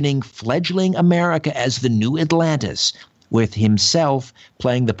 envisioning fledgling America as the new Atlantis, with himself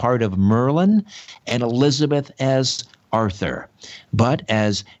playing the part of Merlin and Elizabeth as Arthur. But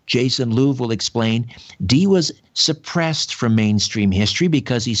as Jason Louv will explain, Dee was suppressed from mainstream history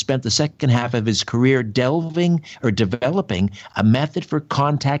because he spent the second half of his career developing a method for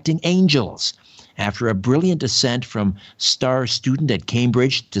contacting angels. After a brilliant ascent from star student at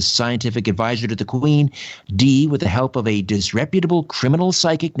Cambridge to scientific advisor to the Queen, Dee, with the help of a disreputable criminal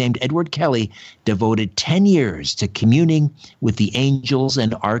psychic named Edward Kelly, devoted 10 years to communing with the angels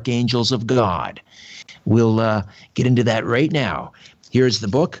and archangels of God. We'll get into that right now. Here's the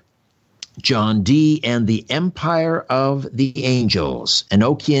book, John Dee and the Empire of the Angels,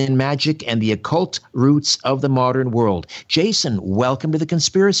 Enochian Magic and the Occult Roots of the Modern World. Jason, welcome to The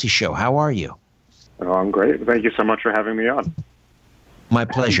Conspiracy Show. How are you? Oh, I'm great. Thank you so much for having me on. My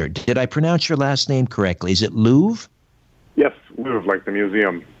pleasure. Did I pronounce your last name correctly? Is it Louv? Yes, Louv, like the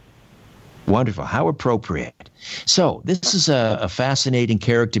museum. Wonderful. How appropriate. So this is a fascinating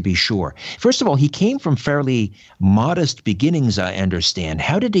character, to be sure. First of all, he came from fairly modest beginnings, I understand.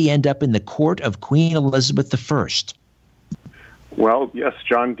 How did he end up in the court of Queen Elizabeth I? Well, yes,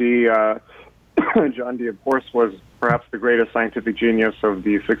 John Dee, John Dee, of course, was perhaps the greatest scientific genius of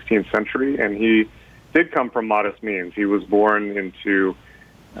the 16th century, and he did come from modest means. He was born into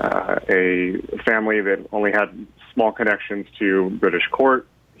a family that only had small connections to British court.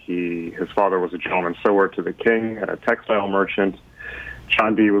 His father was a gentleman sewer to the king and a textile merchant.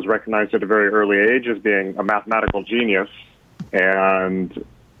 John Dee was recognized at a very early age as being a mathematical genius, and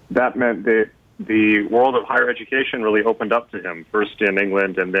that meant that the world of higher education really opened up to him, first in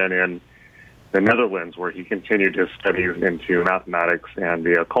England and then in the Netherlands, where he continued his studies into mathematics and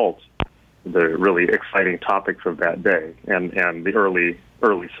the occult, the really exciting topics of that day, and the early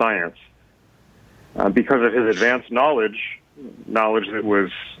science. Because of his advanced knowledge that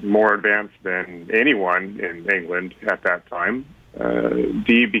was more advanced than anyone in England at that time,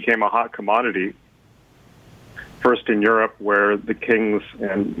 Dee became a hot commodity, first in Europe, where the kings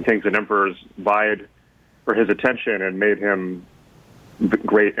and emperors vied for his attention and made him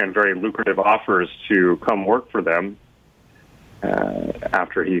great and very lucrative offers to come work for them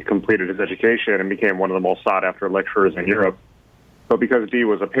after he completed his education and became one of the most sought-after lecturers in Europe. But because Dee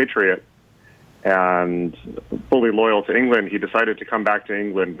was a patriot and fully loyal to England, he decided to come back to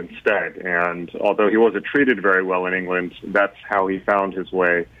England instead. And although he wasn't treated very well in England, that's how he found his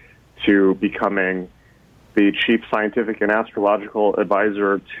way to becoming the chief scientific and astrological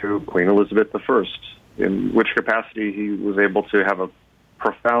advisor to Queen Elizabeth I, in which capacity he was able to have a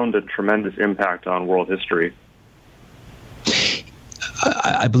profound and tremendous impact on world history.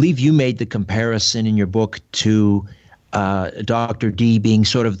 I believe you made the comparison in your book to Dr. Dee being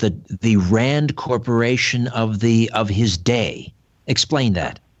sort of the Rand Corporation of his day. Explain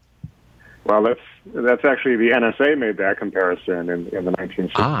that. Well, that's actually the NSA made that comparison in the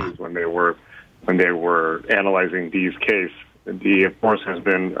 1960s when they were analyzing Dee's case. Dee, of course, has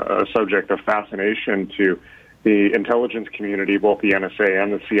been a subject of fascination to the intelligence community, both the NSA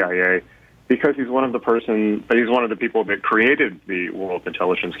and the CIA, because he's one of the people that created the world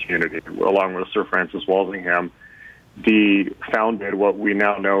intelligence community, along with Sir Francis Walsingham. Dee founded what we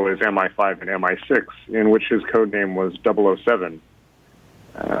now know as MI5 and MI6, in which his code name was 007,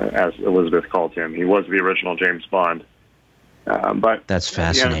 as Elizabeth called him. He was the original James Bond. But that's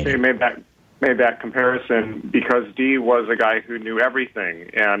fascinating. The NSA made that comparison because Dee was a guy who knew everything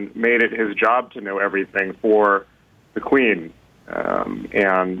and made it his job to know everything for the Queen.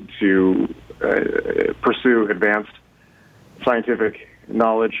 and to pursue advanced scientific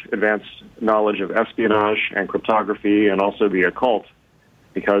knowledge, advanced knowledge of espionage and cryptography, and also the occult,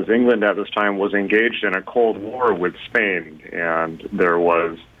 because England at this time was engaged in a Cold War with Spain, and there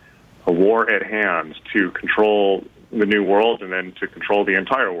was a war at hand to control the New World and then to control the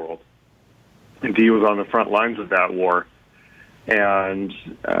entire world. And Dee was on the front lines of that war, and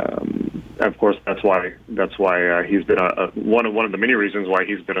of course that's why he's been one of the many reasons why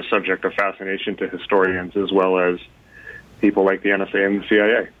he's been a subject of fascination to historians as well as people like the NSA and the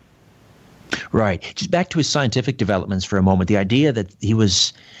CIA. Right. Just back to his scientific developments for a moment. The idea that he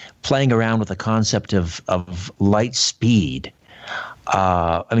was playing around with the concept of light speed.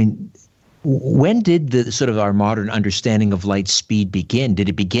 When did the sort of our modern understanding of light speed begin? Did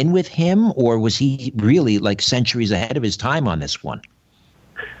it begin with him, or was he really like centuries ahead of his time on this one?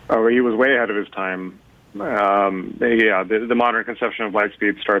 Oh, he was way ahead of his time. The modern conception of light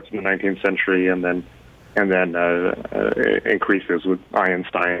speed starts in the 19th century, and then increases with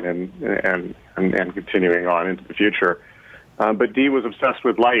Einstein and continuing on into the future. But Dee was obsessed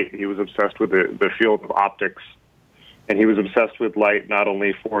with light. He was obsessed with the field of optics, and he was obsessed with light not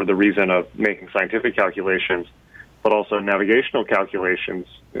only for the reason of making scientific calculations, but also navigational calculations.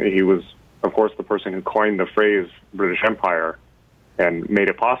 He was, of course, the person who coined the phrase British Empire and made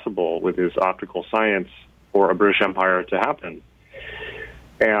it possible with his optical science for a British Empire to happen.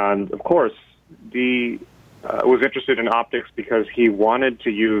 And, of course, Dee was interested in optics because he wanted to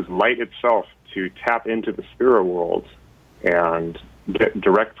use light itself to tap into the spirit world and get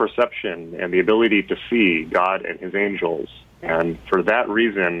direct perception and the ability to see God and his angels. And for that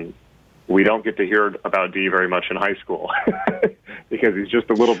reason, we don't get to hear about Dee very much in high school because he's just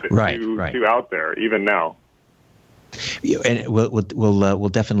a little bit too out there, even now. And we'll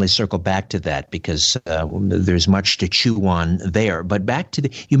definitely circle back to that because there's much to chew on there. But back to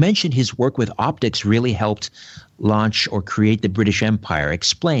you mentioned his work with optics really helped launch or create the British Empire.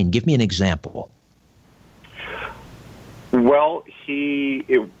 Explain. Give me an example. Well,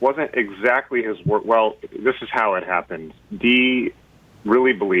 it wasn't exactly his work. Well, this is how it happened. Dee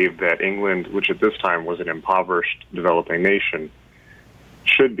really believed that England, which at this time was an impoverished, developing nation,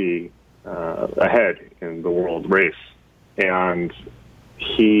 should be ahead in the world race. And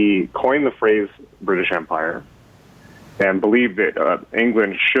he coined the phrase British Empire and believed that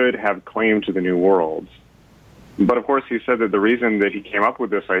England should have claim to the New World. But of course, he said that the reason that he came up with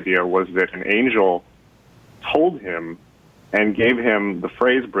this idea was that an angel told him and gave him the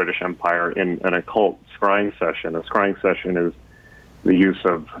phrase British Empire in an occult scrying session. A scrying session is the use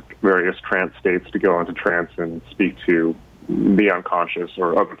of various trance states to go into trance and speak to the unconscious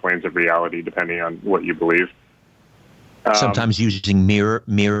or other planes of reality, depending on what you believe. Sometimes using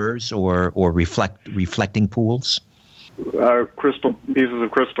mirrors or reflecting pools. Crystal pieces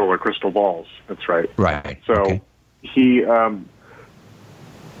of crystal or crystal balls. That's right. Right. So okay. He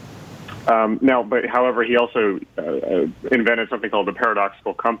however, he also invented something called the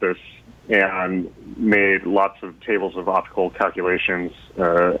paradoxical compass and made lots of tables of optical calculations,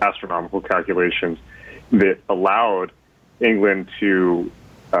 astronomical calculations that allowed England to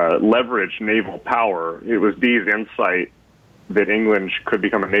leverage naval power. It was Dee's insight that England could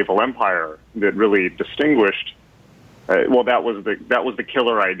become a naval empire that really distinguished. That was the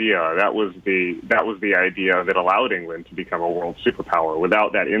killer idea. That was the idea that allowed England to become a world superpower.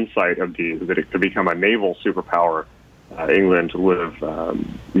 Without that insight of Dee that it could become a naval superpower, England would have,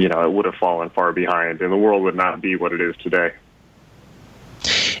 it would have fallen far behind, and the world would not be what it is today.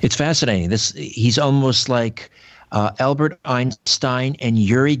 It's fascinating. He's almost like Albert Einstein and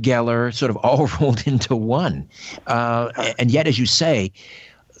Uri Geller sort of all rolled into one. And yet, as you say,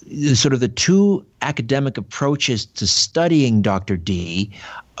 sort of the two academic approaches to studying Dr. Dee,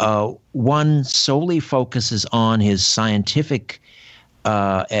 one solely focuses on his scientific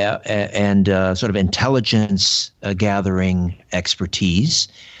and sort of intelligence gathering expertise,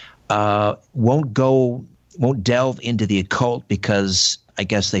 won't delve into the occult because I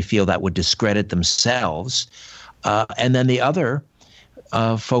guess they feel that would discredit themselves. And then the other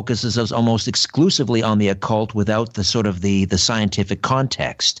focuses us almost exclusively on the occult without the sort of the scientific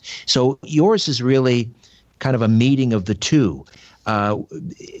context. So yours is really kind of a meeting of the two. To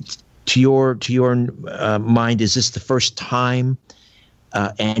your mind, is this the first time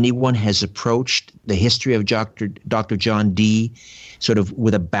anyone has approached the history of Dr. John Dee sort of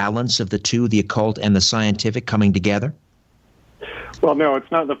with a balance of the two, the occult and the scientific, coming together? Well, no, it's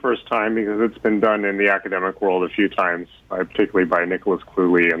not the first time because it's been done in the academic world a few times, particularly by Nicholas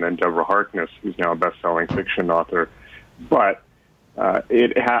Cluley and then Deborah Harkness, who's now a best-selling fiction author. But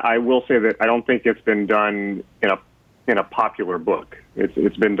I will say that I don't think it's been done in a in a popular book.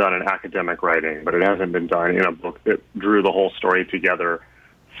 It's been done in academic writing, but it hasn't been done in a book that drew the whole story together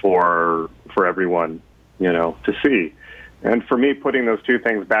for everyone, to see. And for me, putting those two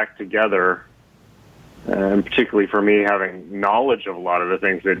things back together, and particularly for me having knowledge of a lot of the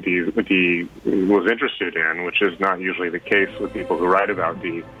things that Dee was interested in, which is not usually the case with people who write about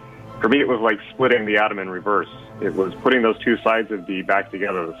Dee, for me it was like splitting the atom in reverse. It was putting those two sides of Dee back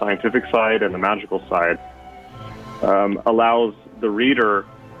together, the scientific side and the magical side, allows the reader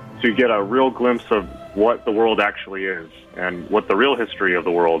to get a real glimpse of what the world actually is and what the real history of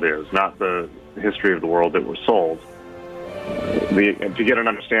the world is, not the history of the world that we're sold. To get an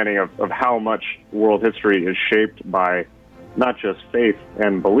understanding of how much world history is shaped by not just faith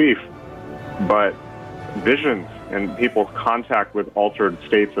and belief, but visions and people's contact with altered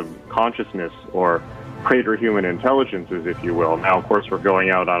states of consciousness or greater human intelligences, if you will. Now, of course, we're going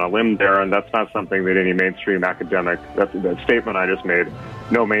out on a limb there, and that's not something that any mainstream academic, that statement I just made,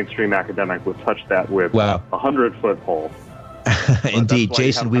 no mainstream academic would touch that with a 100-foot pole. Indeed,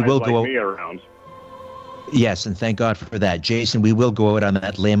 Jason, we will go around. Yes, and thank God for that. Jason, we will go out on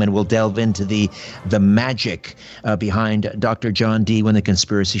that limb and we'll delve into the magic behind Dr. John Dee when the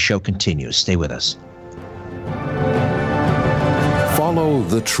Conspiracy Show continues. Stay with us. Follow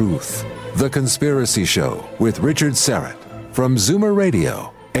the truth. The Conspiracy Show with Richard Syrett from Zoomer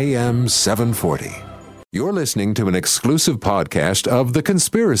Radio, AM 740. You're listening to an exclusive podcast of The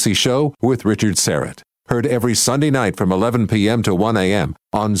Conspiracy Show with Richard Syrett. Heard every Sunday night from 11 p.m. to 1 a.m.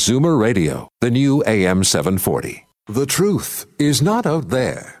 on Zoomer Radio, the new AM 740. The truth is not out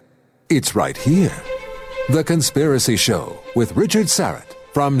there. It's right here. The Conspiracy Show with Richard Syrett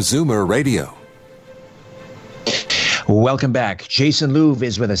from Zoomer Radio. Welcome back. Jason Louv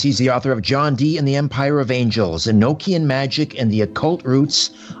is with us. He's the author of John Dee and the Empire of Angels, Enochian Magic and the Occult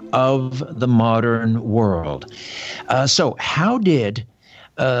Roots of the Modern World. So how did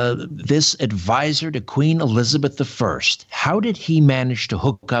this advisor to Queen Elizabeth I, how did he manage to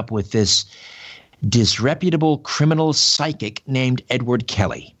hook up with this disreputable criminal psychic named Edward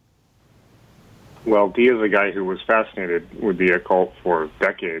Kelly? Well, Dee is a guy who was fascinated with the occult for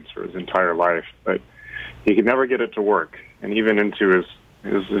decades, for his entire life, but he could never get it to work. And even into his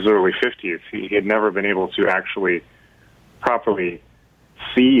early 50s, he had never been able to actually properly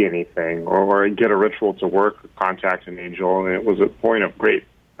see anything or get a ritual to work, contact an angel, and it was a point of great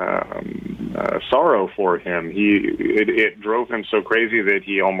sorrow for him. It drove him so crazy that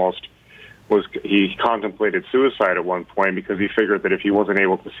he contemplated suicide at one point because he figured that if he wasn't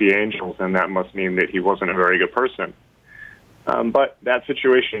able to see angels, then that must mean that he wasn't a very good person. But that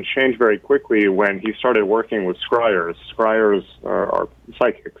situation changed very quickly when he started working with scryers. Scryers are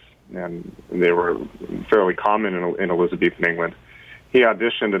psychics, and they were fairly common in Elizabethan England. He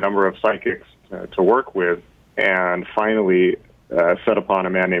auditioned a number of psychics to work with, and finally set upon a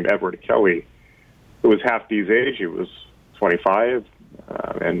man named Edward Kelly, who was half Dee's age. He was 25,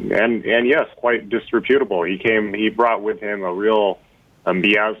 and yes, quite disreputable. He brought with him a real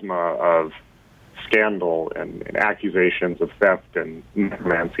miasma of scandal and accusations of theft and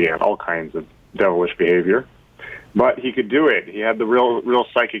necromancy and all kinds of devilish behavior. But he could do it. He had the real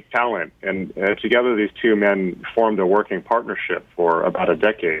psychic talent. And together these two men formed a working partnership for about a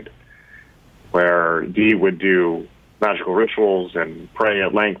decade, where Dee would do magical rituals and pray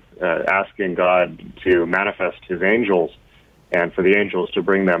at length, asking God to manifest his angels and for the angels to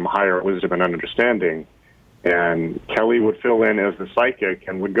bring them higher wisdom and understanding. And Kelly would fill in as the psychic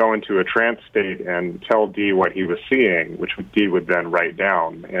and would go into a trance state and tell Dee what he was seeing, which Dee would then write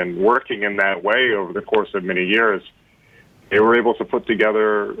down. And working in that way over the course of many years, they were able to put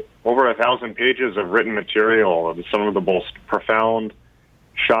together over 1,000 pages of written material of some of the most profound,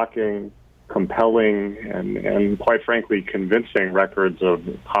 shocking, compelling, and quite frankly, convincing records of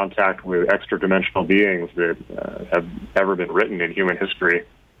contact with extra-dimensional beings that have ever been written in human history.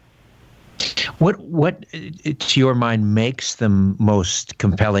 What, to your mind, makes them most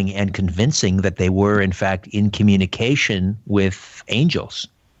compelling and convincing that they were, in fact, in communication with angels?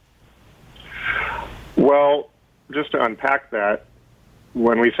 Well, just to unpack that,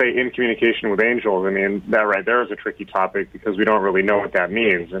 when we say in communication with angels, I mean, that right there is a tricky topic because we don't really know what that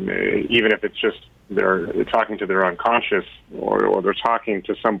means. And even if it's just they're talking to their unconscious or they're talking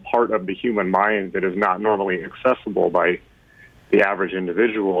to some part of the human mind that is not normally accessible by the average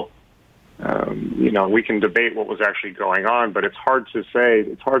individual, we can debate what was actually going on, but it's hard to say,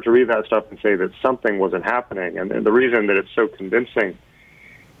 it's hard to read that stuff and say that something wasn't happening. And the reason that it's so convincing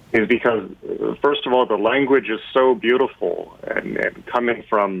is because, first of all, the language is so beautiful, and coming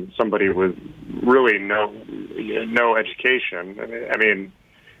from somebody with really no education. I mean,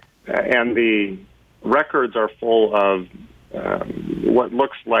 and the records are full of what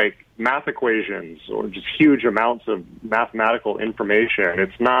looks like math equations or just huge amounts of mathematical information.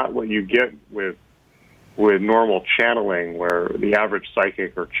 It's not what you get with normal channeling, where the average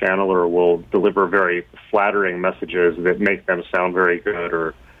psychic or channeler will deliver very flattering messages that make them sound very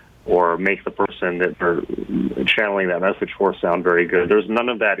good, or make the person that they're channeling that message for sound very good. There's none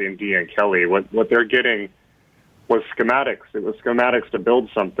of that in Dee and Kelly. What they're getting was schematics. It was schematics to build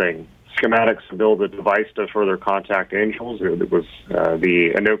something, schematics to build a device to further contact angels. It was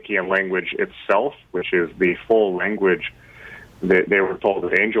the Enochian language itself, which is the full language that they were told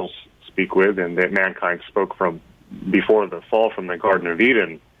that angels speak with and that mankind spoke from before the fall from the Garden of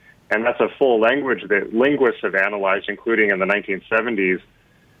Eden. And that's a full language that linguists have analyzed, including in the 1970s,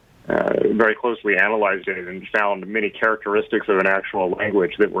 very closely analyzed it and found many characteristics of an actual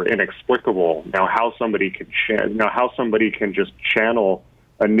language that were inexplicable. Now, how somebody can just channel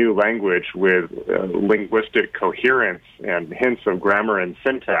a new language with linguistic coherence and hints of grammar and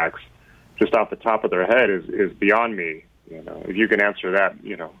syntax just off the top of their head is beyond me. You know, if you can answer that,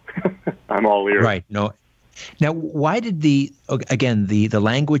 you know, I'm all ears. Right. No. Now, why did the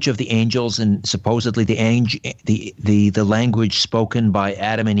language of the angels and supposedly the language spoken by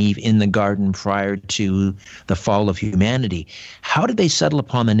Adam and Eve in the garden prior to the fall of humanity, how did they settle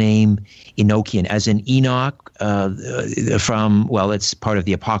upon the name Enochian, as in Enoch it's part of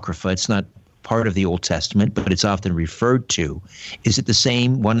the Apocrypha. It's not part of the Old Testament, but it's often referred to. Is it the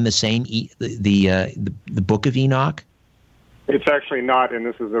same, one and the same, the book of Enoch? It's actually not, and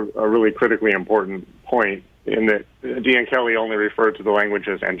this is a really critically important point, in that Dee and Kelly only referred to the language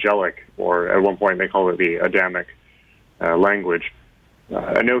as angelic, or at one point they called it the Adamic language.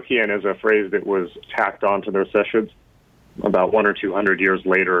 Enochian is a phrase that was tacked onto their sessions about 100 or 200 years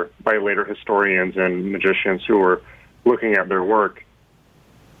later by later historians and magicians who were looking at their work.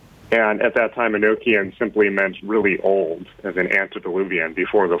 And at that time, Enochian simply meant really old, as in antediluvian,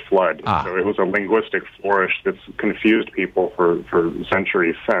 before the flood. So it was a linguistic flourish that's confused people for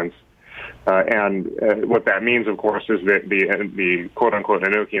centuries since. And what that means, of course, is that the quote-unquote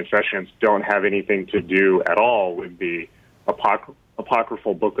Enochian sessions don't have anything to do at all with the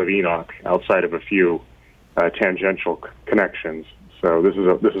apocryphal Book of Enoch, outside of a few tangential connections. So this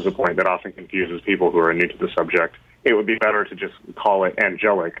is a point that often confuses people who are new to the subject. It would be better to just call it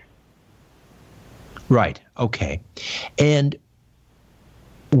angelic. Right. Okay. And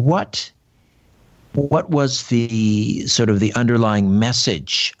what was the sort of the underlying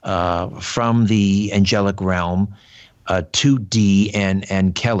message from the angelic realm to Dee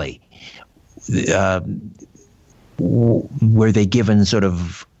and Kelly? Were they given sort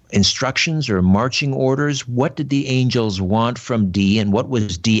of instructions or marching orders? What did the angels want from Dee, and what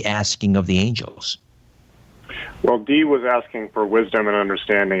was Dee asking of the angels? Well, Dee was asking for wisdom and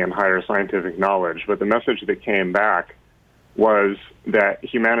understanding and higher scientific knowledge, but the message that came back was that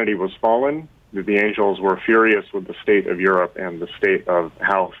humanity was fallen, that the angels were furious with the state of Europe and the state of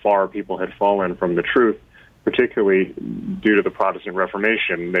how far people had fallen from the truth, particularly due to the Protestant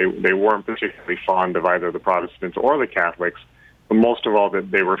Reformation. They weren't particularly fond of either the Protestants or the Catholics, but most of all that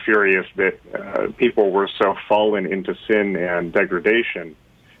they were furious that people were so fallen into sin and degradation,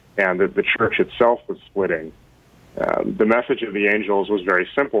 and that the church itself was splitting. The message of the angels was very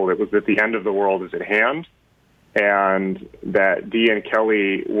simple. It was that the end of the world is at hand, and that Dee and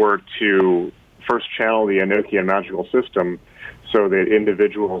Kelly were to first channel the Enochian magical system so that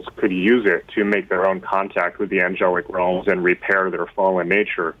individuals could use it to make their own contact with the angelic realms and repair their fallen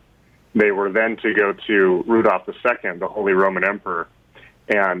nature. They were then to go to Rudolph II, the Holy Roman Emperor,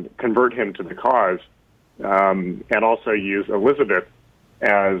 and convert him to the cause, and also use Elizabeth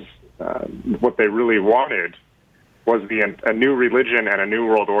as what they really wanted was a new religion and a new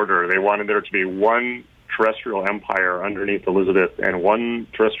world order. They wanted there to be one terrestrial empire underneath Elizabeth and one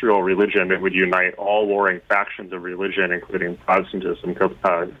terrestrial religion that would unite all warring factions of religion, including Protestantism,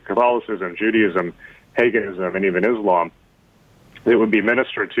 Catholicism, Judaism, paganism, and even Islam. It would be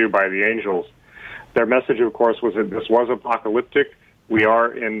ministered to by the angels. Their message, of course, was that this was apocalyptic. We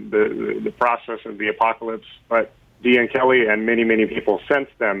are in the process of the apocalypse, but Dee and Kelly and many, many people since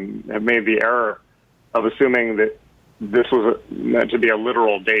them have made the error of assuming that this was meant to be a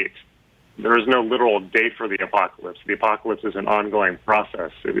literal date. There is no literal date for the apocalypse. The apocalypse is an ongoing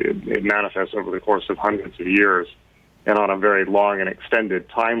process. It manifests over the course of hundreds of years and on a very long and extended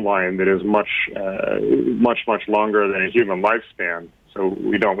timeline that is much longer than a human lifespan. So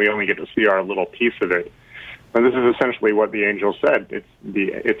we only get to see our little piece of it. And this is essentially what the angel said.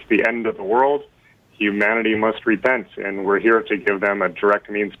 It's the end of the world. Humanity must repent, and we're here to give them a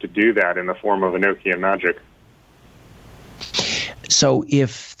direct means to do that in the form of Enochian magic. So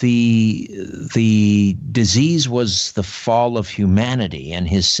if the disease was the fall of humanity and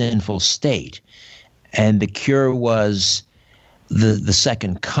his sinful state, and the cure was the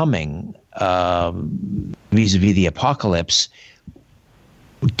second coming, vis-a-vis the apocalypse,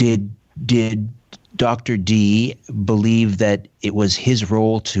 did Dr. Dee believe that it was his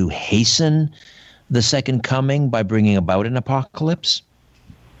role to hasten the second coming by bringing about an apocalypse?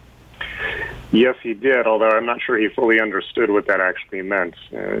 Yes, he did, although I'm not sure he fully understood what that actually meant.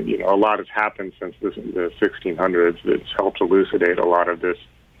 A lot has happened since the 1600s that's helped elucidate a lot of this.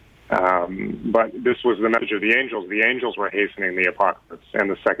 But this was the message of the angels. The angels were hastening the apocalypse and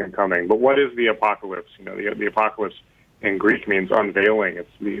the second coming. But what is the apocalypse? The apocalypse in Greek means unveiling. It's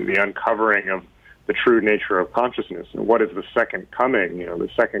the uncovering of the true nature of consciousness. And what is the second coming? The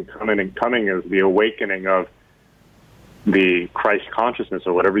second coming is the awakening of the Christ consciousness,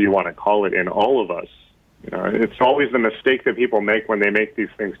 or whatever you want to call it, in all of us. It's always the mistake that people make when they make these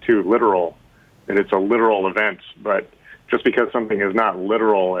things too literal, that it's a literal event. But just because something is not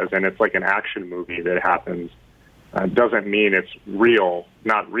literal, as in it's like an action movie that happens, doesn't mean it's real.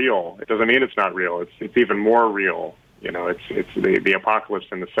 Not real. It doesn't mean it's not real. It's even more real. It's the apocalypse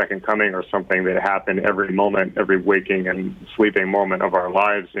and the second coming are something that happen every moment, every waking and sleeping moment of our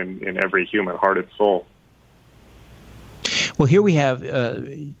lives in every human-hearted soul. Well, here we have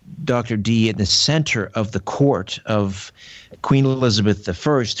Dr. Dee at the center of the court of Queen Elizabeth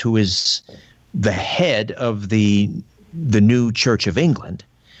I, who is the head of the new Church of England.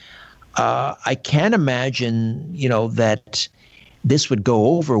 I can't imagine, that this would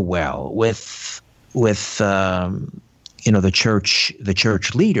go over well with the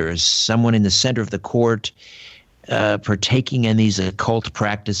church leaders. Someone in the center of the court partaking in these occult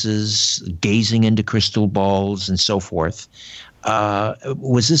practices, gazing into crystal balls and so forth.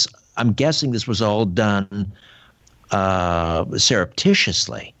 Was this, I'm guessing this was all done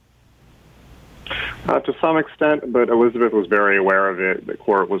surreptitiously. To some extent, but Elizabeth was very aware of it. The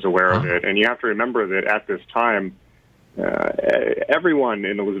court was aware of it. And you have to remember that at this time, everyone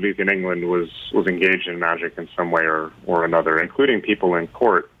in Elizabethan England was engaged in magic in some way or another, including people in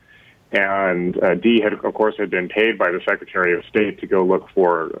court. And Dee had been paid by the Secretary of State to go look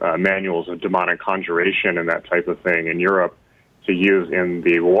for manuals of demonic conjuration and that type of thing in Europe to use in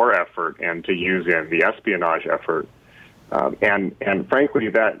the war effort and to use in the espionage effort. And frankly,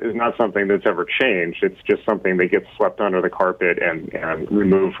 that is not something that's ever changed. It's just something that gets swept under the carpet and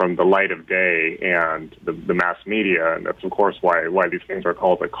removed from the light of day and the mass media. And that's, of course, why these things are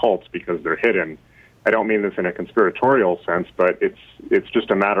called occults, because they're hidden. I don't mean this in a conspiratorial sense, but it's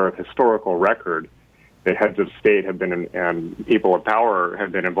just a matter of historical record that heads of state have been and people of power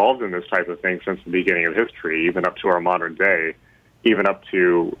have been involved in this type of thing since the beginning of history, even up to our modern day, even up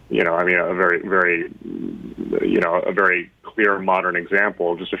to, a very, very, a very clear modern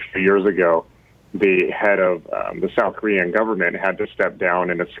example. Just a few years ago, the head of the South Korean government had to step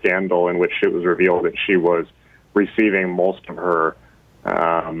down in a scandal in which it was revealed that she was receiving most of her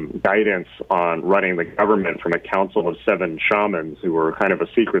guidance on running the government from a council of 7 shamans who were kind of a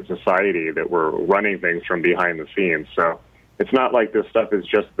secret society that were running things from behind the scenes. So it's not like this stuff is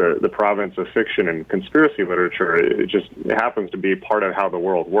just the province of fiction and conspiracy literature. It happens to be part of how the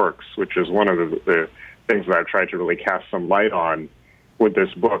world works, which is one of the things that I've tried to really cast some light on with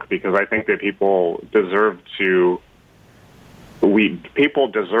this book, because I think that people deserve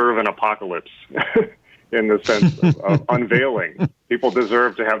an apocalypse in the sense of unveiling. People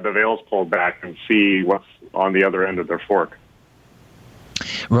deserve to have the veils pulled back and see what's on the other end of their fork.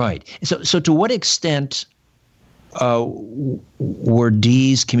 Right. So to what extent were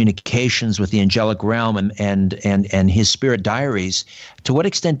Dee's communications with the angelic realm and his spirit diaries, to what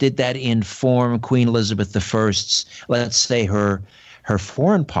extent did that inform Queen Elizabeth I's, let's say, her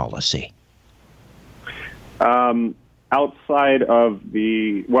foreign policy? Outside of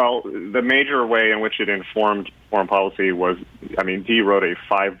the major way in which it informed foreign policy was, Dee wrote a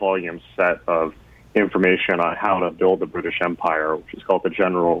 5-volume set of information on how to build the British Empire, which is called the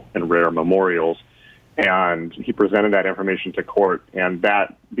General and Rare Memorials. And he presented that information to court, and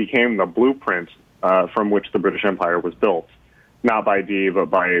that became the blueprint from which the British Empire was built, not by Dee, but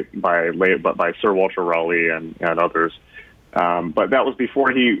by Sir Walter Raleigh and others. But that was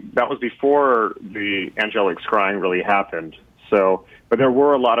before the angelic scrying really happened. So, but there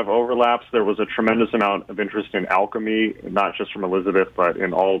were a lot of overlaps. There was a tremendous amount of interest in alchemy, not just from Elizabeth, but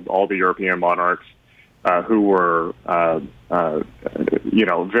in all the European monarchs who were,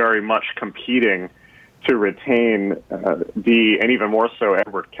 very much competing to retain Dee, and even more so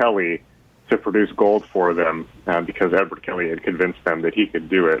Edward Kelly, to produce gold for them, because Edward Kelly had convinced them that he could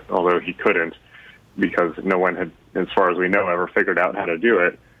do it, although he couldn't. because no one had, as far as we know, ever figured out how to do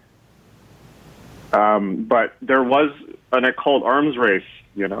it. But there was an occult arms race,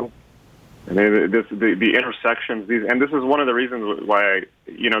 you know. And the intersections, and this is one of the reasons why,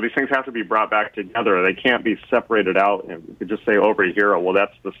 you know, these things have to be brought back together. They can't be separated out. And you could just say over here, well,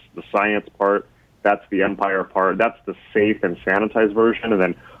 that's the science part, that's the empire part, that's the safe and sanitized version, and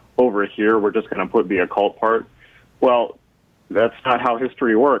then over here we're just going to put the occult part. Well, that's not how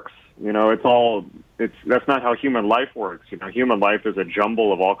history works. You know, that's not how human life works. You know, human life is a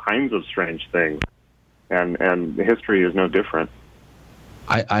jumble of all kinds of strange things, and history is no different.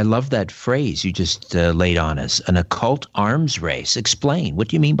 I love that phrase you just laid on us, an occult arms race. Explain. What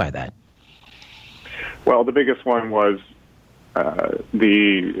do you mean by that? Well, the biggest one was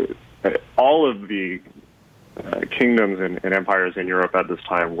all of the kingdoms and empires in Europe at this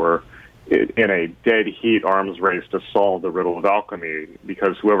time were in a dead heat arms race to solve the riddle of alchemy,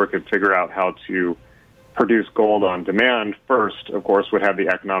 because whoever could figure out how to produce gold on demand first, of course, would have the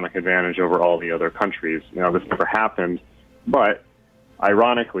economic advantage over all the other countries. Now, this never happened, but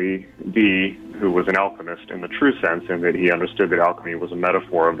ironically, Dee, who was an alchemist in the true sense, in that he understood that alchemy was a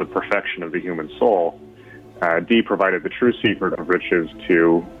metaphor of the perfection of the human soul, Dee provided the true secret of riches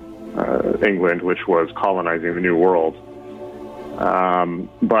to England, which was colonizing the New World.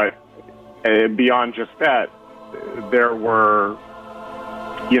 But beyond just that, there were,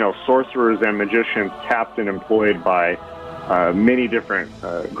 you know, sorcerers and magicians tapped and employed by many different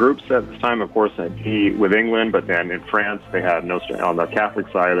groups at this time. Of course, with England, but then in France they had on the Catholic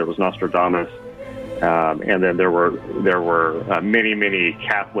side there was Nostradamus, and then there were many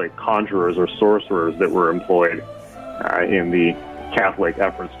Catholic conjurers or sorcerers that were employed in the Catholic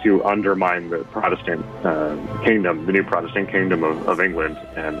efforts to undermine the Protestant kingdom, the new Protestant kingdom of England,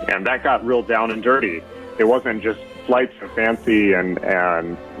 and that got real down and dirty. It wasn't just flights of fancy and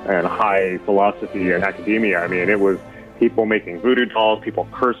high philosophy and academia. I mean, it was people making voodoo dolls, people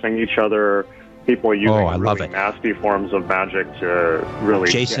cursing each other, people using really nasty forms of magic to really...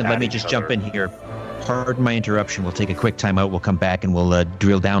 Jason, let me just jump in here. Pardon my interruption. We'll take a quick time out. We'll come back and we'll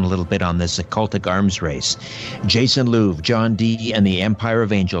drill down a little bit on this occultic arms race. Jason Louv, John Dee, and the Empire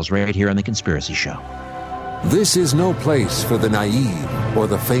of Angels right here on The Conspiracy Show. This is no place for the naive or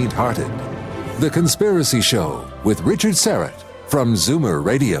the faint-hearted. The Conspiracy Show with Richard Syrett from Zoomer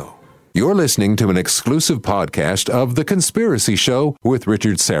Radio. You're listening to an exclusive podcast of The Conspiracy Show with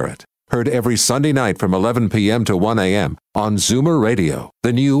Richard Syrett. Heard every Sunday night from 11 p.m. to 1 a.m. on Zoomer Radio,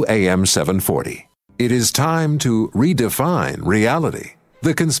 the new AM 740. It is time to redefine reality.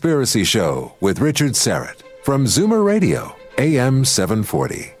 The Conspiracy Show with Richard Syrett from Zoomer Radio, AM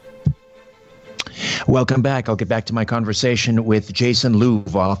 740. Welcome back. I'll get back to my conversation with Jason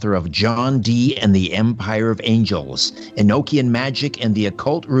Louv, author of John Dee and the Empire of Angels, Enochian Magic and the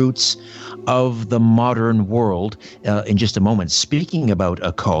Occult Roots of the Modern World, in just a moment. Speaking about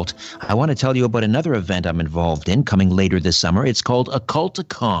occult, I want to tell you about another event I'm involved in coming later this summer. It's called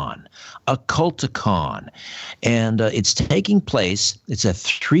Occulticon. Occulticon. And it's taking place. It's a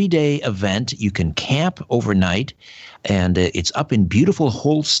 3-day event. You can camp overnight. And it's up in beautiful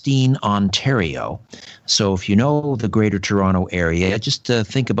Holstein, Ontario. So if you know the Greater Toronto area, just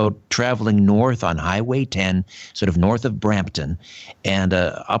think about traveling north on Highway 10, sort of north of Brampton, and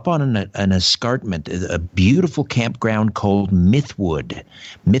up on an escarpment, a beautiful campground called Mythwoods.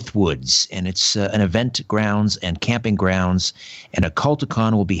 And it's an event grounds and camping grounds. And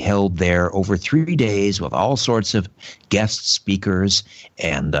Occulticon will be held there over 3 days with all sorts of guest speakers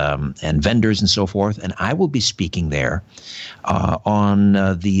and vendors and so forth. And I will be speaking there on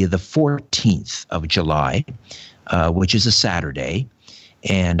the 14th of July, which is a Saturday.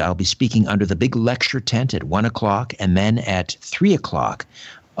 And I'll be speaking under the big lecture tent at 1 o'clock. And then at 3 o'clock,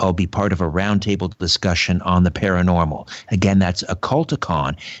 I'll be part of a roundtable discussion on the paranormal. Again, that's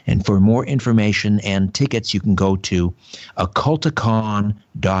Occulticon. And for more information and tickets, you can go to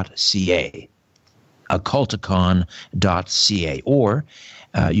occulticon.ca. occulticon.ca, or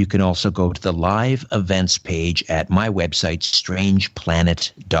you can also go to the live events page at my website,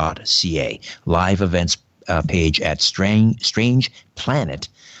 strangeplanet.ca. Live events page at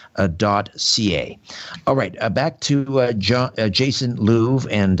strangeplanet.ca. All right, back to Jason Louv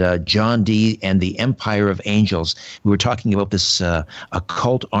and John Dee and the Empire of Angels. We were talking about this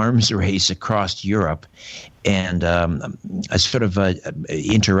occult arms race across Europe, and I sort of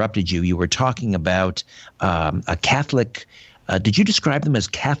interrupted you. You were talking about a Catholic. Did you describe them as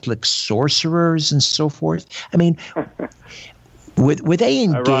Catholic sorcerers and so forth? I mean, were they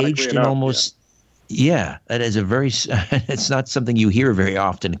engaged in almost? Yeah, that is a very. It's not something you hear very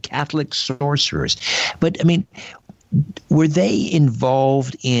often. Catholic sorcerers, but I mean, Were they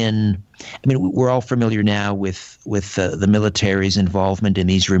involved in, I mean, we're all familiar now with the military's involvement in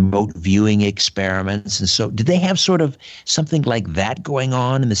these remote viewing experiments. And so did they have sort of something like that going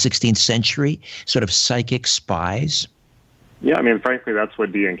on in the 16th century, sort of psychic spies? Yeah, I mean, frankly, that's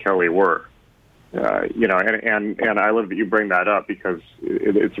what Dee and Kelly were. And I love that you bring that up because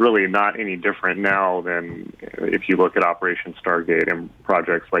it's really not any different now than if you look at Operation Stargate and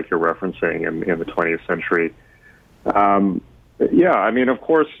projects like you're referencing in the 20th century. I mean, of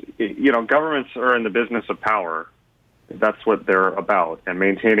course, governments are in the business of power. That's what they're about, and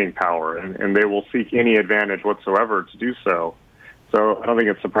maintaining power, and they will seek any advantage whatsoever to do so. So I don't think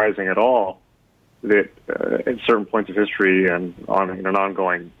it's surprising at all that at certain points of history and in an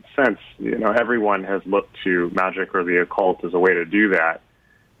ongoing sense, everyone has looked to magic or the occult as a way to do that.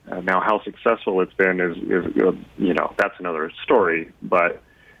 Now, how successful it's been is that's another story. But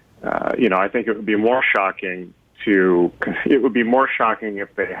I think it would be more shocking if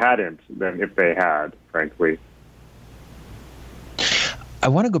they hadn't than if they had, frankly. I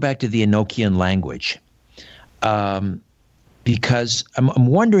want to go back to the Enochian language because I'm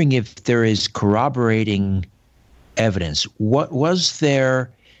wondering if there is corroborating evidence. What was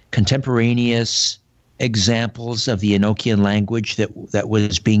there contemporaneous examples of the Enochian language that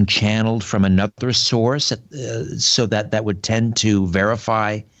was being channeled from another source so that would tend to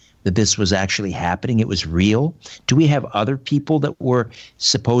verify that this was actually happening, it was real? Do we have other people that were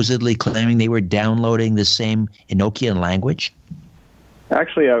supposedly claiming they were downloading the same Enochian language?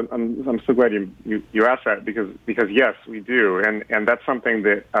 Actually, I'm so glad you asked that because yes, we do, and that's something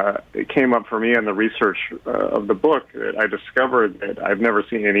that it came up for me in the research of the book that I discovered that I've never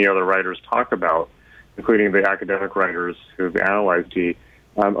seen any other writers talk about, including the academic writers who've analyzed Dee.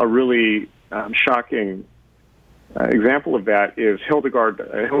 A really shocking example of that is Hildegard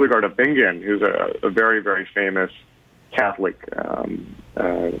of Bingen, who's a very, very famous Catholic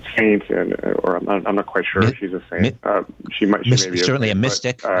saint, or I'm not quite sure if she's a saint. She may be certainly a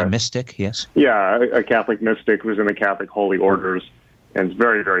mystic. A mystic, yes. Yeah, a Catholic mystic who's in the Catholic holy orders and is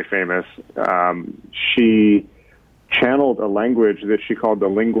very, very famous. She channeled a language that she called the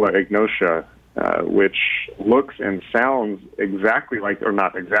lingua ignotia, which looks and sounds exactly like, or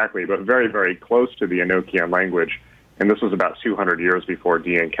not exactly, but very, very close to the Enochian language. And this was about 200 years before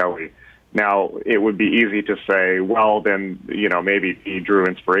Dee and Kelly. Now, it would be easy to say, well, then, maybe he drew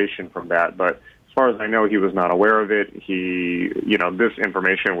inspiration from that. But as far as I know, he was not aware of it. This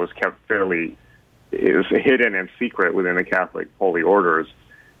information was kept is hidden and secret within the Catholic holy orders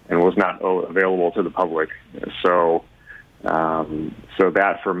and was not available to the public. So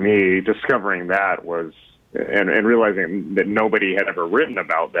that for me, discovering that was, and realizing that nobody had ever written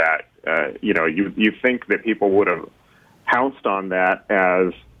about that, you think that people would have pounced on that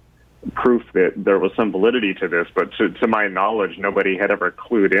as proof that there was some validity to this, but to my knowledge, nobody had ever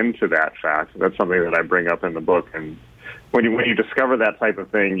clued into that fact. That's something that I bring up in the book. And when you discover that type of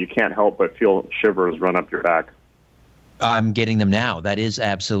thing, you can't help but feel shivers run up your back. I'm getting them now. That is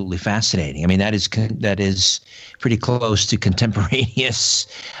absolutely fascinating. I mean, that is pretty close to contemporaneous,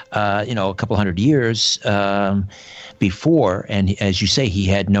 a couple hundred years before. And as you say, he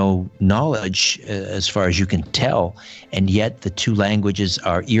had no knowledge as far as you can tell, and yet the two languages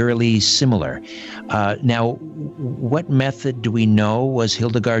are eerily similar. Now, what method do we know was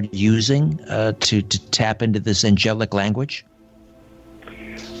Hildegard using to tap into this angelic language?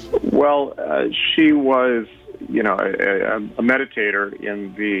 Well, she was a meditator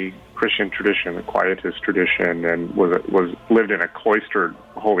in the Christian tradition, the Quietist tradition, and lived in a cloistered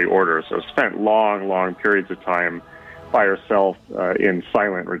holy order. So spent long periods of time by herself in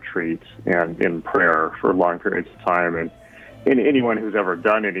silent retreat and in prayer for long periods of time. And anyone who's ever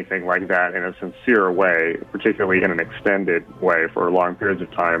done anything like that in a sincere way, particularly in an extended way for long periods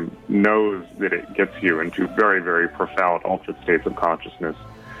of time, knows that it gets you into very, very profound altered states of consciousness.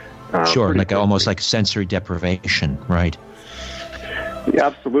 Sure, almost like sensory deprivation, right? Yeah,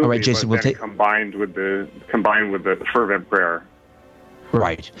 absolutely. All right, Jason, we'll take combined with the fervent prayer.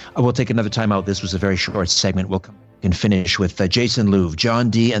 Right. We'll take another time out. This was a very short segment. We'll come and finish with Jason Louv, John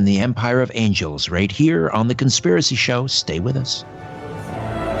Dee, and the Empire of Angels, right here on The Conspiracy Show. Stay with us.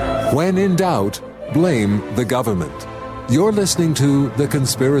 When in doubt, blame the government. You're listening to The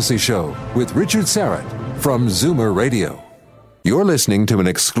Conspiracy Show with Richard Syrett from Zoomer Radio. You're listening to an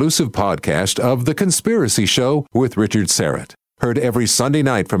exclusive podcast of The Conspiracy Show with Richard Syrett. Heard every Sunday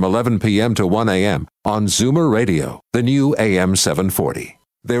night from 11 p.m. to 1 a.m. on Zoomer Radio, the new AM 740.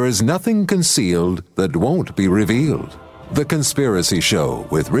 There is nothing concealed that won't be revealed. The Conspiracy Show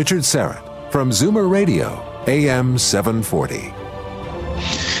with Richard Syrett from Zoomer Radio, AM 740.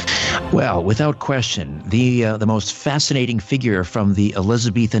 Well, without question, the most fascinating figure from the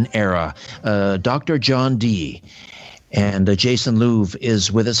Elizabethan era, Dr. John Dee. And Jason Louv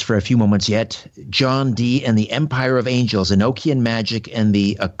is with us for a few moments yet. John Dee and the Empire of Angels, Enochian Magic and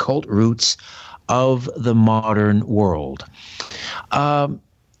the Occult Roots of the Modern World.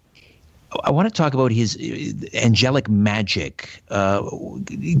 I want to talk about his angelic magic.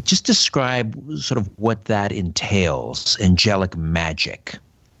 Just describe sort of what that entails, angelic magic.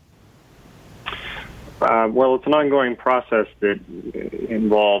 Well, it's an ongoing process that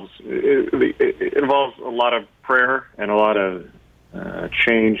involves a lot of prayer and a lot of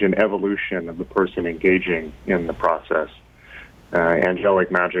change and evolution of the person engaging in the process.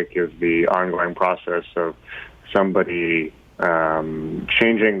 Angelic magic is the ongoing process of somebody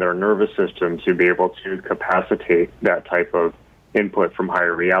changing their nervous system to be able to capacitate that type of input from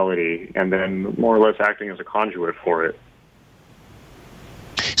higher reality, and then more or less acting as a conduit for it.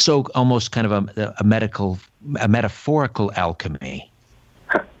 So almost kind of a metaphorical alchemy.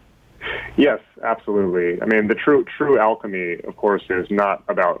 Yes, absolutely. I mean, the true alchemy, of course, is not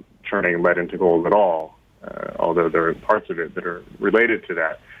about turning lead into gold at all, although there are parts of it that are related to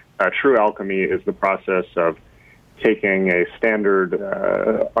that. True alchemy is the process of taking a standard,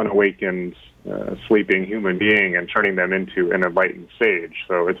 unawakened, sleeping human being and turning them into an enlightened sage.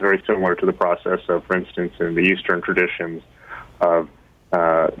 So it's very similar to the process of, for instance, in the Eastern traditions of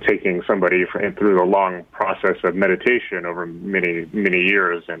taking somebody through the long process of meditation over many, many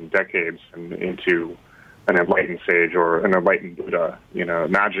years and decades and into an enlightened sage or an enlightened Buddha. You know,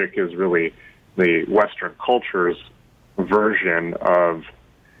 magic is really the Western culture's version of,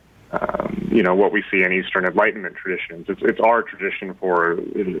 what we see in Eastern Enlightenment traditions. It's our tradition for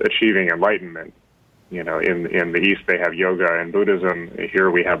achieving enlightenment. You know, in the East they have yoga and Buddhism. Here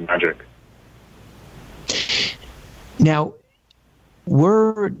we have magic. Now,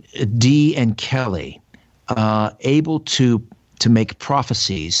 were Dee and Kelly able to make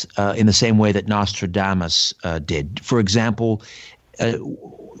prophecies in the same way that Nostradamus did? For example,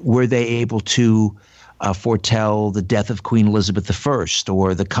 were they able to foretell the death of Queen Elizabeth I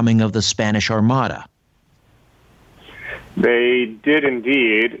or the coming of the Spanish Armada? They did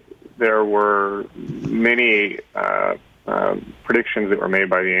indeed. There were many predictions that were made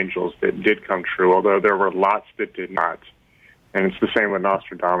by the angels that did come true, although there were lots that did not. And it's the same with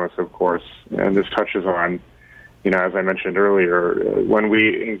Nostradamus, of course. And this touches on, as I mentioned earlier, when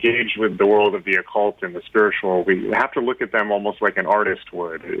we engage with the world of the occult and the spiritual, we have to look at them almost like an artist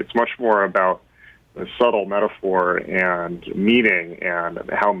would. It's much more about the subtle metaphor and meaning and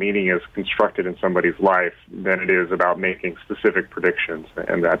how meaning is constructed in somebody's life than it is about making specific predictions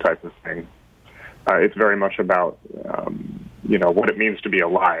and that type of thing. It's very much about, what it means to be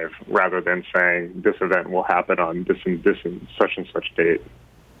alive, rather than saying this event will happen on this and such date.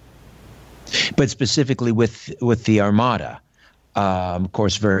 But specifically with the Armada, of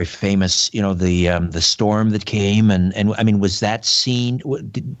course, very famous. The storm that came, and I mean, was that seen?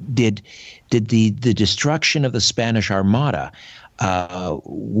 Did the destruction of the Spanish Armada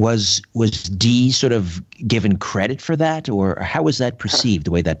was Dee sort of given credit for that, or how was that perceived?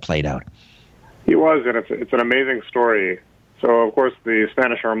 The way that played out? He was, and it's an amazing story. So, of course, the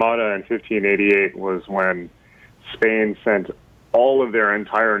Spanish Armada in 1588 was when Spain sent all of their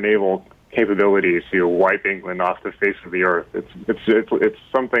entire naval capabilities to wipe England off the face of the earth. It's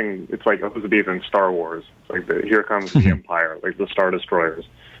something. It's like Elizabethan Star Wars. It's like here comes the Empire, like the Star Destroyers.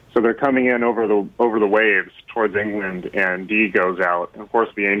 So they're coming in over the waves towards England, and Dee goes out. And of course,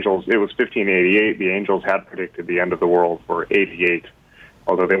 the angels. It was 1588. The angels had predicted the end of the world for 88,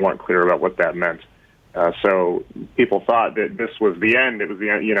 although they weren't clear about what that meant. So people thought that this was the end. It was the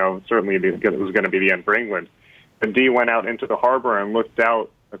end. Certainly it was going to be the end for England. And Dee went out into the harbor and looked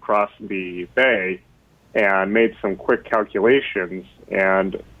out across the bay and made some quick calculations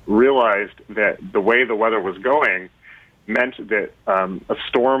and realized that the way the weather was going meant that a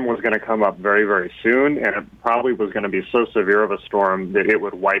storm was going to come up very, very soon, and it probably was going to be so severe of a storm that it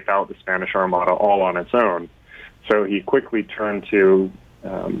would wipe out the Spanish Armada all on its own. So he quickly turned to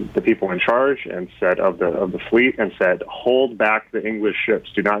the people in charge and said of the fleet and said, hold back the English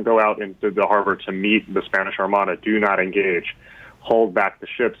ships. Do not go out into the harbor to meet the Spanish Armada. Do not engage. Hold back the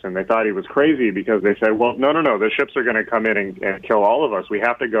ships. And they thought he was crazy because they said, well, no, the ships are going to come in and kill all of us. We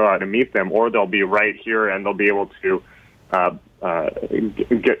have to go out and meet them, or they'll be right here and they'll be able to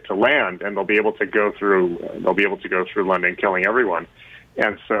get to land, and they'll be able to go through London, killing everyone.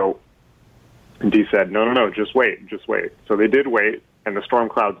 And so Dee said, no, just wait. So they did wait, and the storm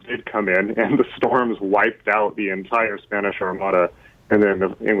clouds did come in, and the storms wiped out the entire Spanish Armada, and then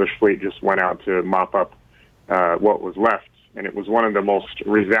the English fleet just went out to mop up what was left. And it was one of the most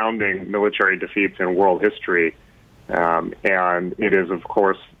resounding military defeats in world history. And it is, of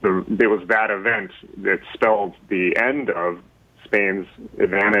course, it was that event that spelled the end of Spain's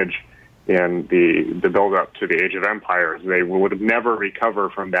advantage in the build-up to the Age of Empires. They would never recover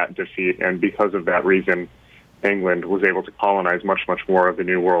from that defeat, and because of that reason, England was able to colonize much, much more of the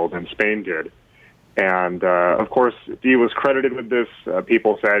New World than Spain did. And, of course, Dee was credited with this.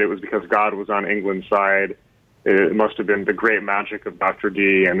 People said it was because God was on England's side. It must have been the great magic of Dr.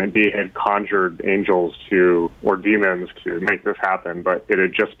 Dee, and then Dee had conjured angels or demons to make this happen, but it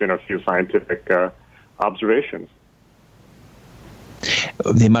had just been a few scientific observations.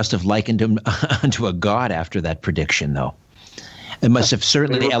 They must have likened him unto a god after that prediction, though. It must have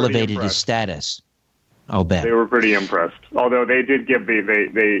certainly elevated his status. I'll bet. They were pretty impressed. Although they did give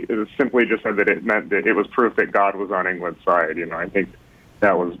they simply just said that it meant that it was proof that God was on England's side. I think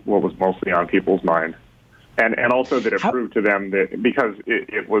that was what was mostly on people's mind. And also that it proved to them that because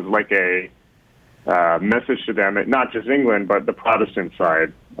it was like a message to them, not just England, but the Protestant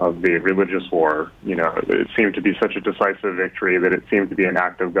side of the religious war. It seemed to be such a decisive victory that it seemed to be an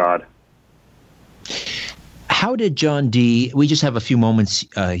act of God. How did John Dee, we just have a few moments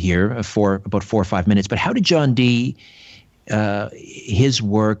here for about 4 or 5 minutes, but how did John Dee, his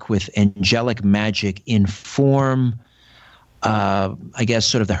work with angelic magic inform I guess,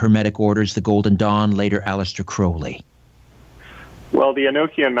 sort of the Hermetic orders, the Golden Dawn, later Aleister Crowley? Well, the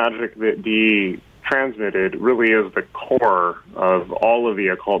Enochian magic that Dee transmitted really is the core of all of the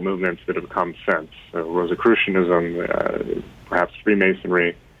occult movements that have come since. So Rosicrucianism, perhaps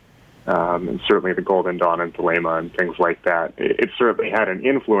Freemasonry, and certainly the Golden Dawn and Thelema and things like that. It certainly had an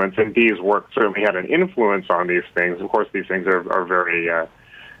influence, and Dee's work certainly had an influence on these things. Of course, these things are very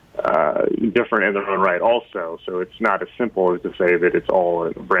different in their own right also, so it's not as simple as to say that it's all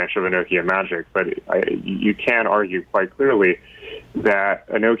a branch of Enochian magic, but you can argue quite clearly that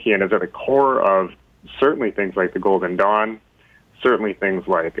Enochian is at the core of certainly things like the Golden Dawn, certainly things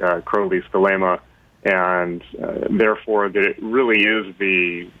like Crowley's Thelema, and therefore that it really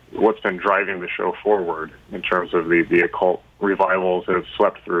is what's been driving the show forward in terms of the occult revivals that have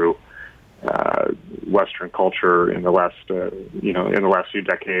swept through Western culture in the last, in the last few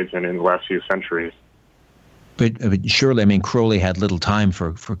decades and in the last few centuries. But surely, Crowley had little time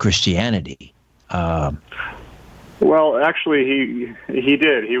for Christianity. Well, actually, he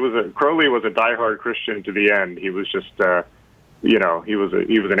did. Crowley was a diehard Christian to the end. He was just, he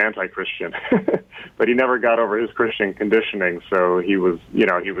was an anti-Christian, but he never got over his Christian conditioning. So he was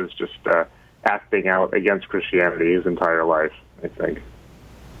just acting out against Christianity his entire life, I think.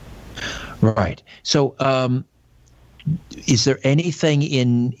 Right. So, is there anything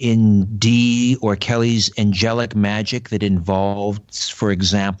in Dee or Kelly's angelic magic that involved, for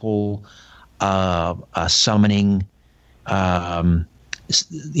example, a summoning, the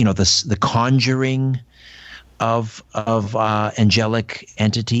conjuring of angelic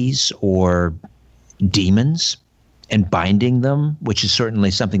entities or demons and binding them, which is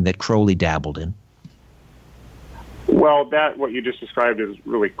certainly something that Crowley dabbled in? Well, what you just described is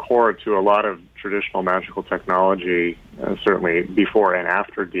really core to a lot of traditional magical technology, certainly before and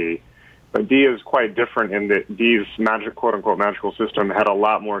after Dee. But Dee is quite different in that Dee's quote-unquote magical system had a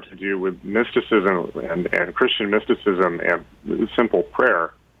lot more to do with mysticism and Christian mysticism and simple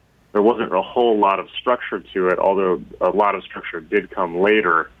prayer. There wasn't a whole lot of structure to it, although a lot of structure did come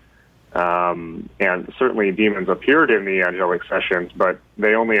later. And certainly demons appeared in the angelic sessions, but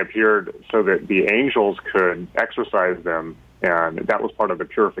they only appeared so that the angels could exorcise them, and that was part of the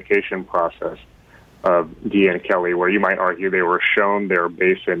purification process of Dee and Kelly, where you might argue they were shown their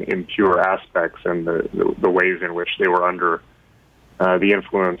base and impure aspects and the ways in which they were under the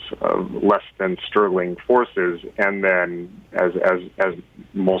influence of less than sterling forces, and then as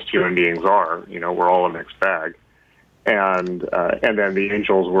most human beings are, we're all a mixed bag. And then the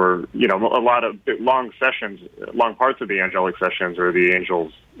angels were, a lot of long parts of the angelic sessions are the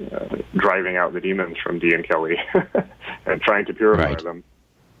angels driving out the demons from Dee and Kelly and trying to purify them.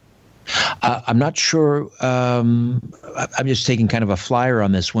 I'm not sure. I'm just taking kind of a flyer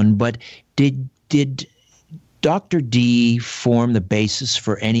on this one, but did Dr. Dee form the basis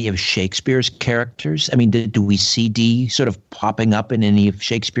for any of Shakespeare's characters? Do we see Dee sort of popping up in any of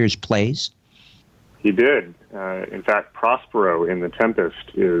Shakespeare's plays? He did. In fact, Prospero in The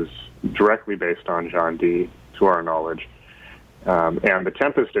Tempest is directly based on John Dee, to our knowledge. And The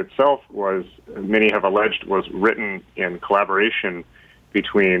Tempest itself many have alleged, was written in collaboration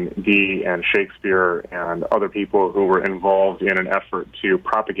between Dee and Shakespeare and other people who were involved in an effort to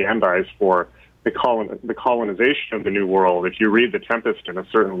propagandize for the colonization of the New World. If you read The Tempest in a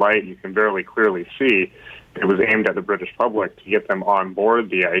certain light, you can very clearly see it was aimed at the British public to get them on board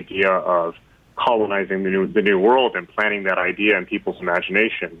the idea of colonizing the New World and planting that idea in people's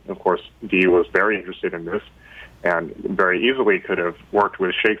imagination. Of course, Dee was very interested in this and very easily could have worked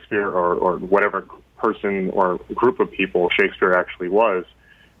with Shakespeare or whatever person or group of people Shakespeare actually was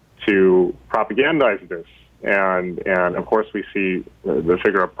to propagandize this. And of course, we see the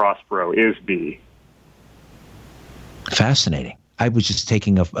figure of Prospero is Dee. Fascinating. I was just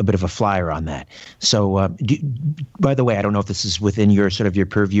taking a bit of a flyer on that. So, by the way, I don't know if this is within your sort of your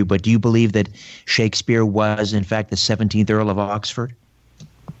purview, but do you believe that Shakespeare was, in fact, the 17th Earl of Oxford?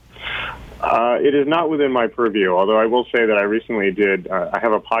 It is not within my purview, although I will say that I recently did, I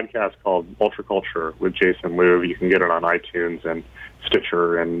have a podcast called Ultra Culture with Jason Liu. You can get it on iTunes and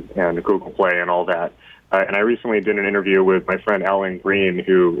Stitcher and Google Play and all that. And I recently did an interview with my friend Alan Green,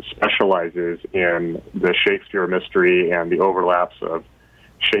 who specializes in the Shakespeare mystery and the overlaps of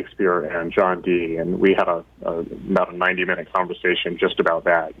Shakespeare and John Dee. And we had about a 90-minute conversation just about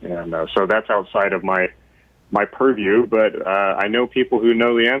that. And so that's outside of my purview, but I know people who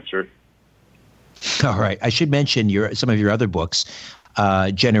know the answer. All right. I should mention some of your other books,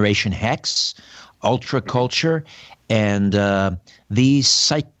 Generation Hex, Ultra Culture, and the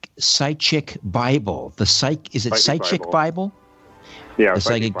Psychic Bible. Is it Psychic Bible? Yeah, the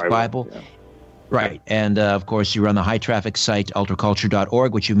Psychic Bible. Yeah. Right. And, of course, you run the high-traffic site,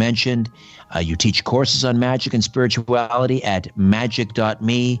 ultraculture.org, which you mentioned. You teach courses on magic and spirituality at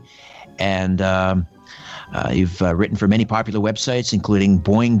magic.me. And you've written for many popular websites, including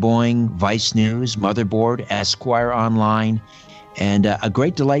Boing Boing, Vice News, Motherboard, Esquire Online. And a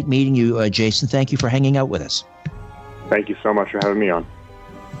great delight meeting you, Jason. Thank you for hanging out with us. Thank you so much for having me on.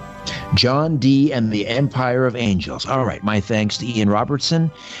 John Dee and the Empire of Angels. All right, my thanks to Ian Robertson,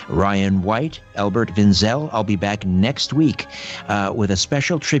 Ryan White, Albert Vinzel. I'll be back next week with a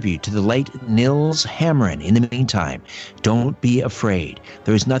special tribute to the late Nils Hamren. In the meantime, don't be afraid.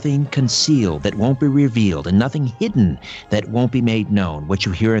 There is nothing concealed that won't be revealed, and nothing hidden that won't be made known. What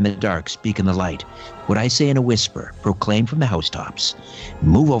you hear in the dark, speak in the light. What I say in a whisper, proclaim from the housetops.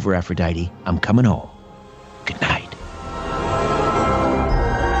 Move over, Aphrodite. I'm coming home. Good night.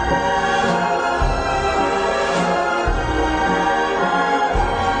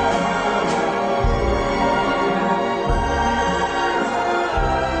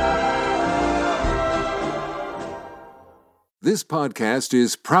 This podcast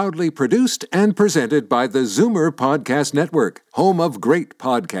is proudly produced and presented by the Zoomer Podcast Network, home of great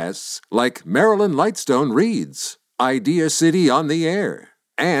podcasts like Marilyn Lightstone Reads, Idea City on the Air,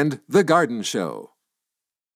 and The Garden Show.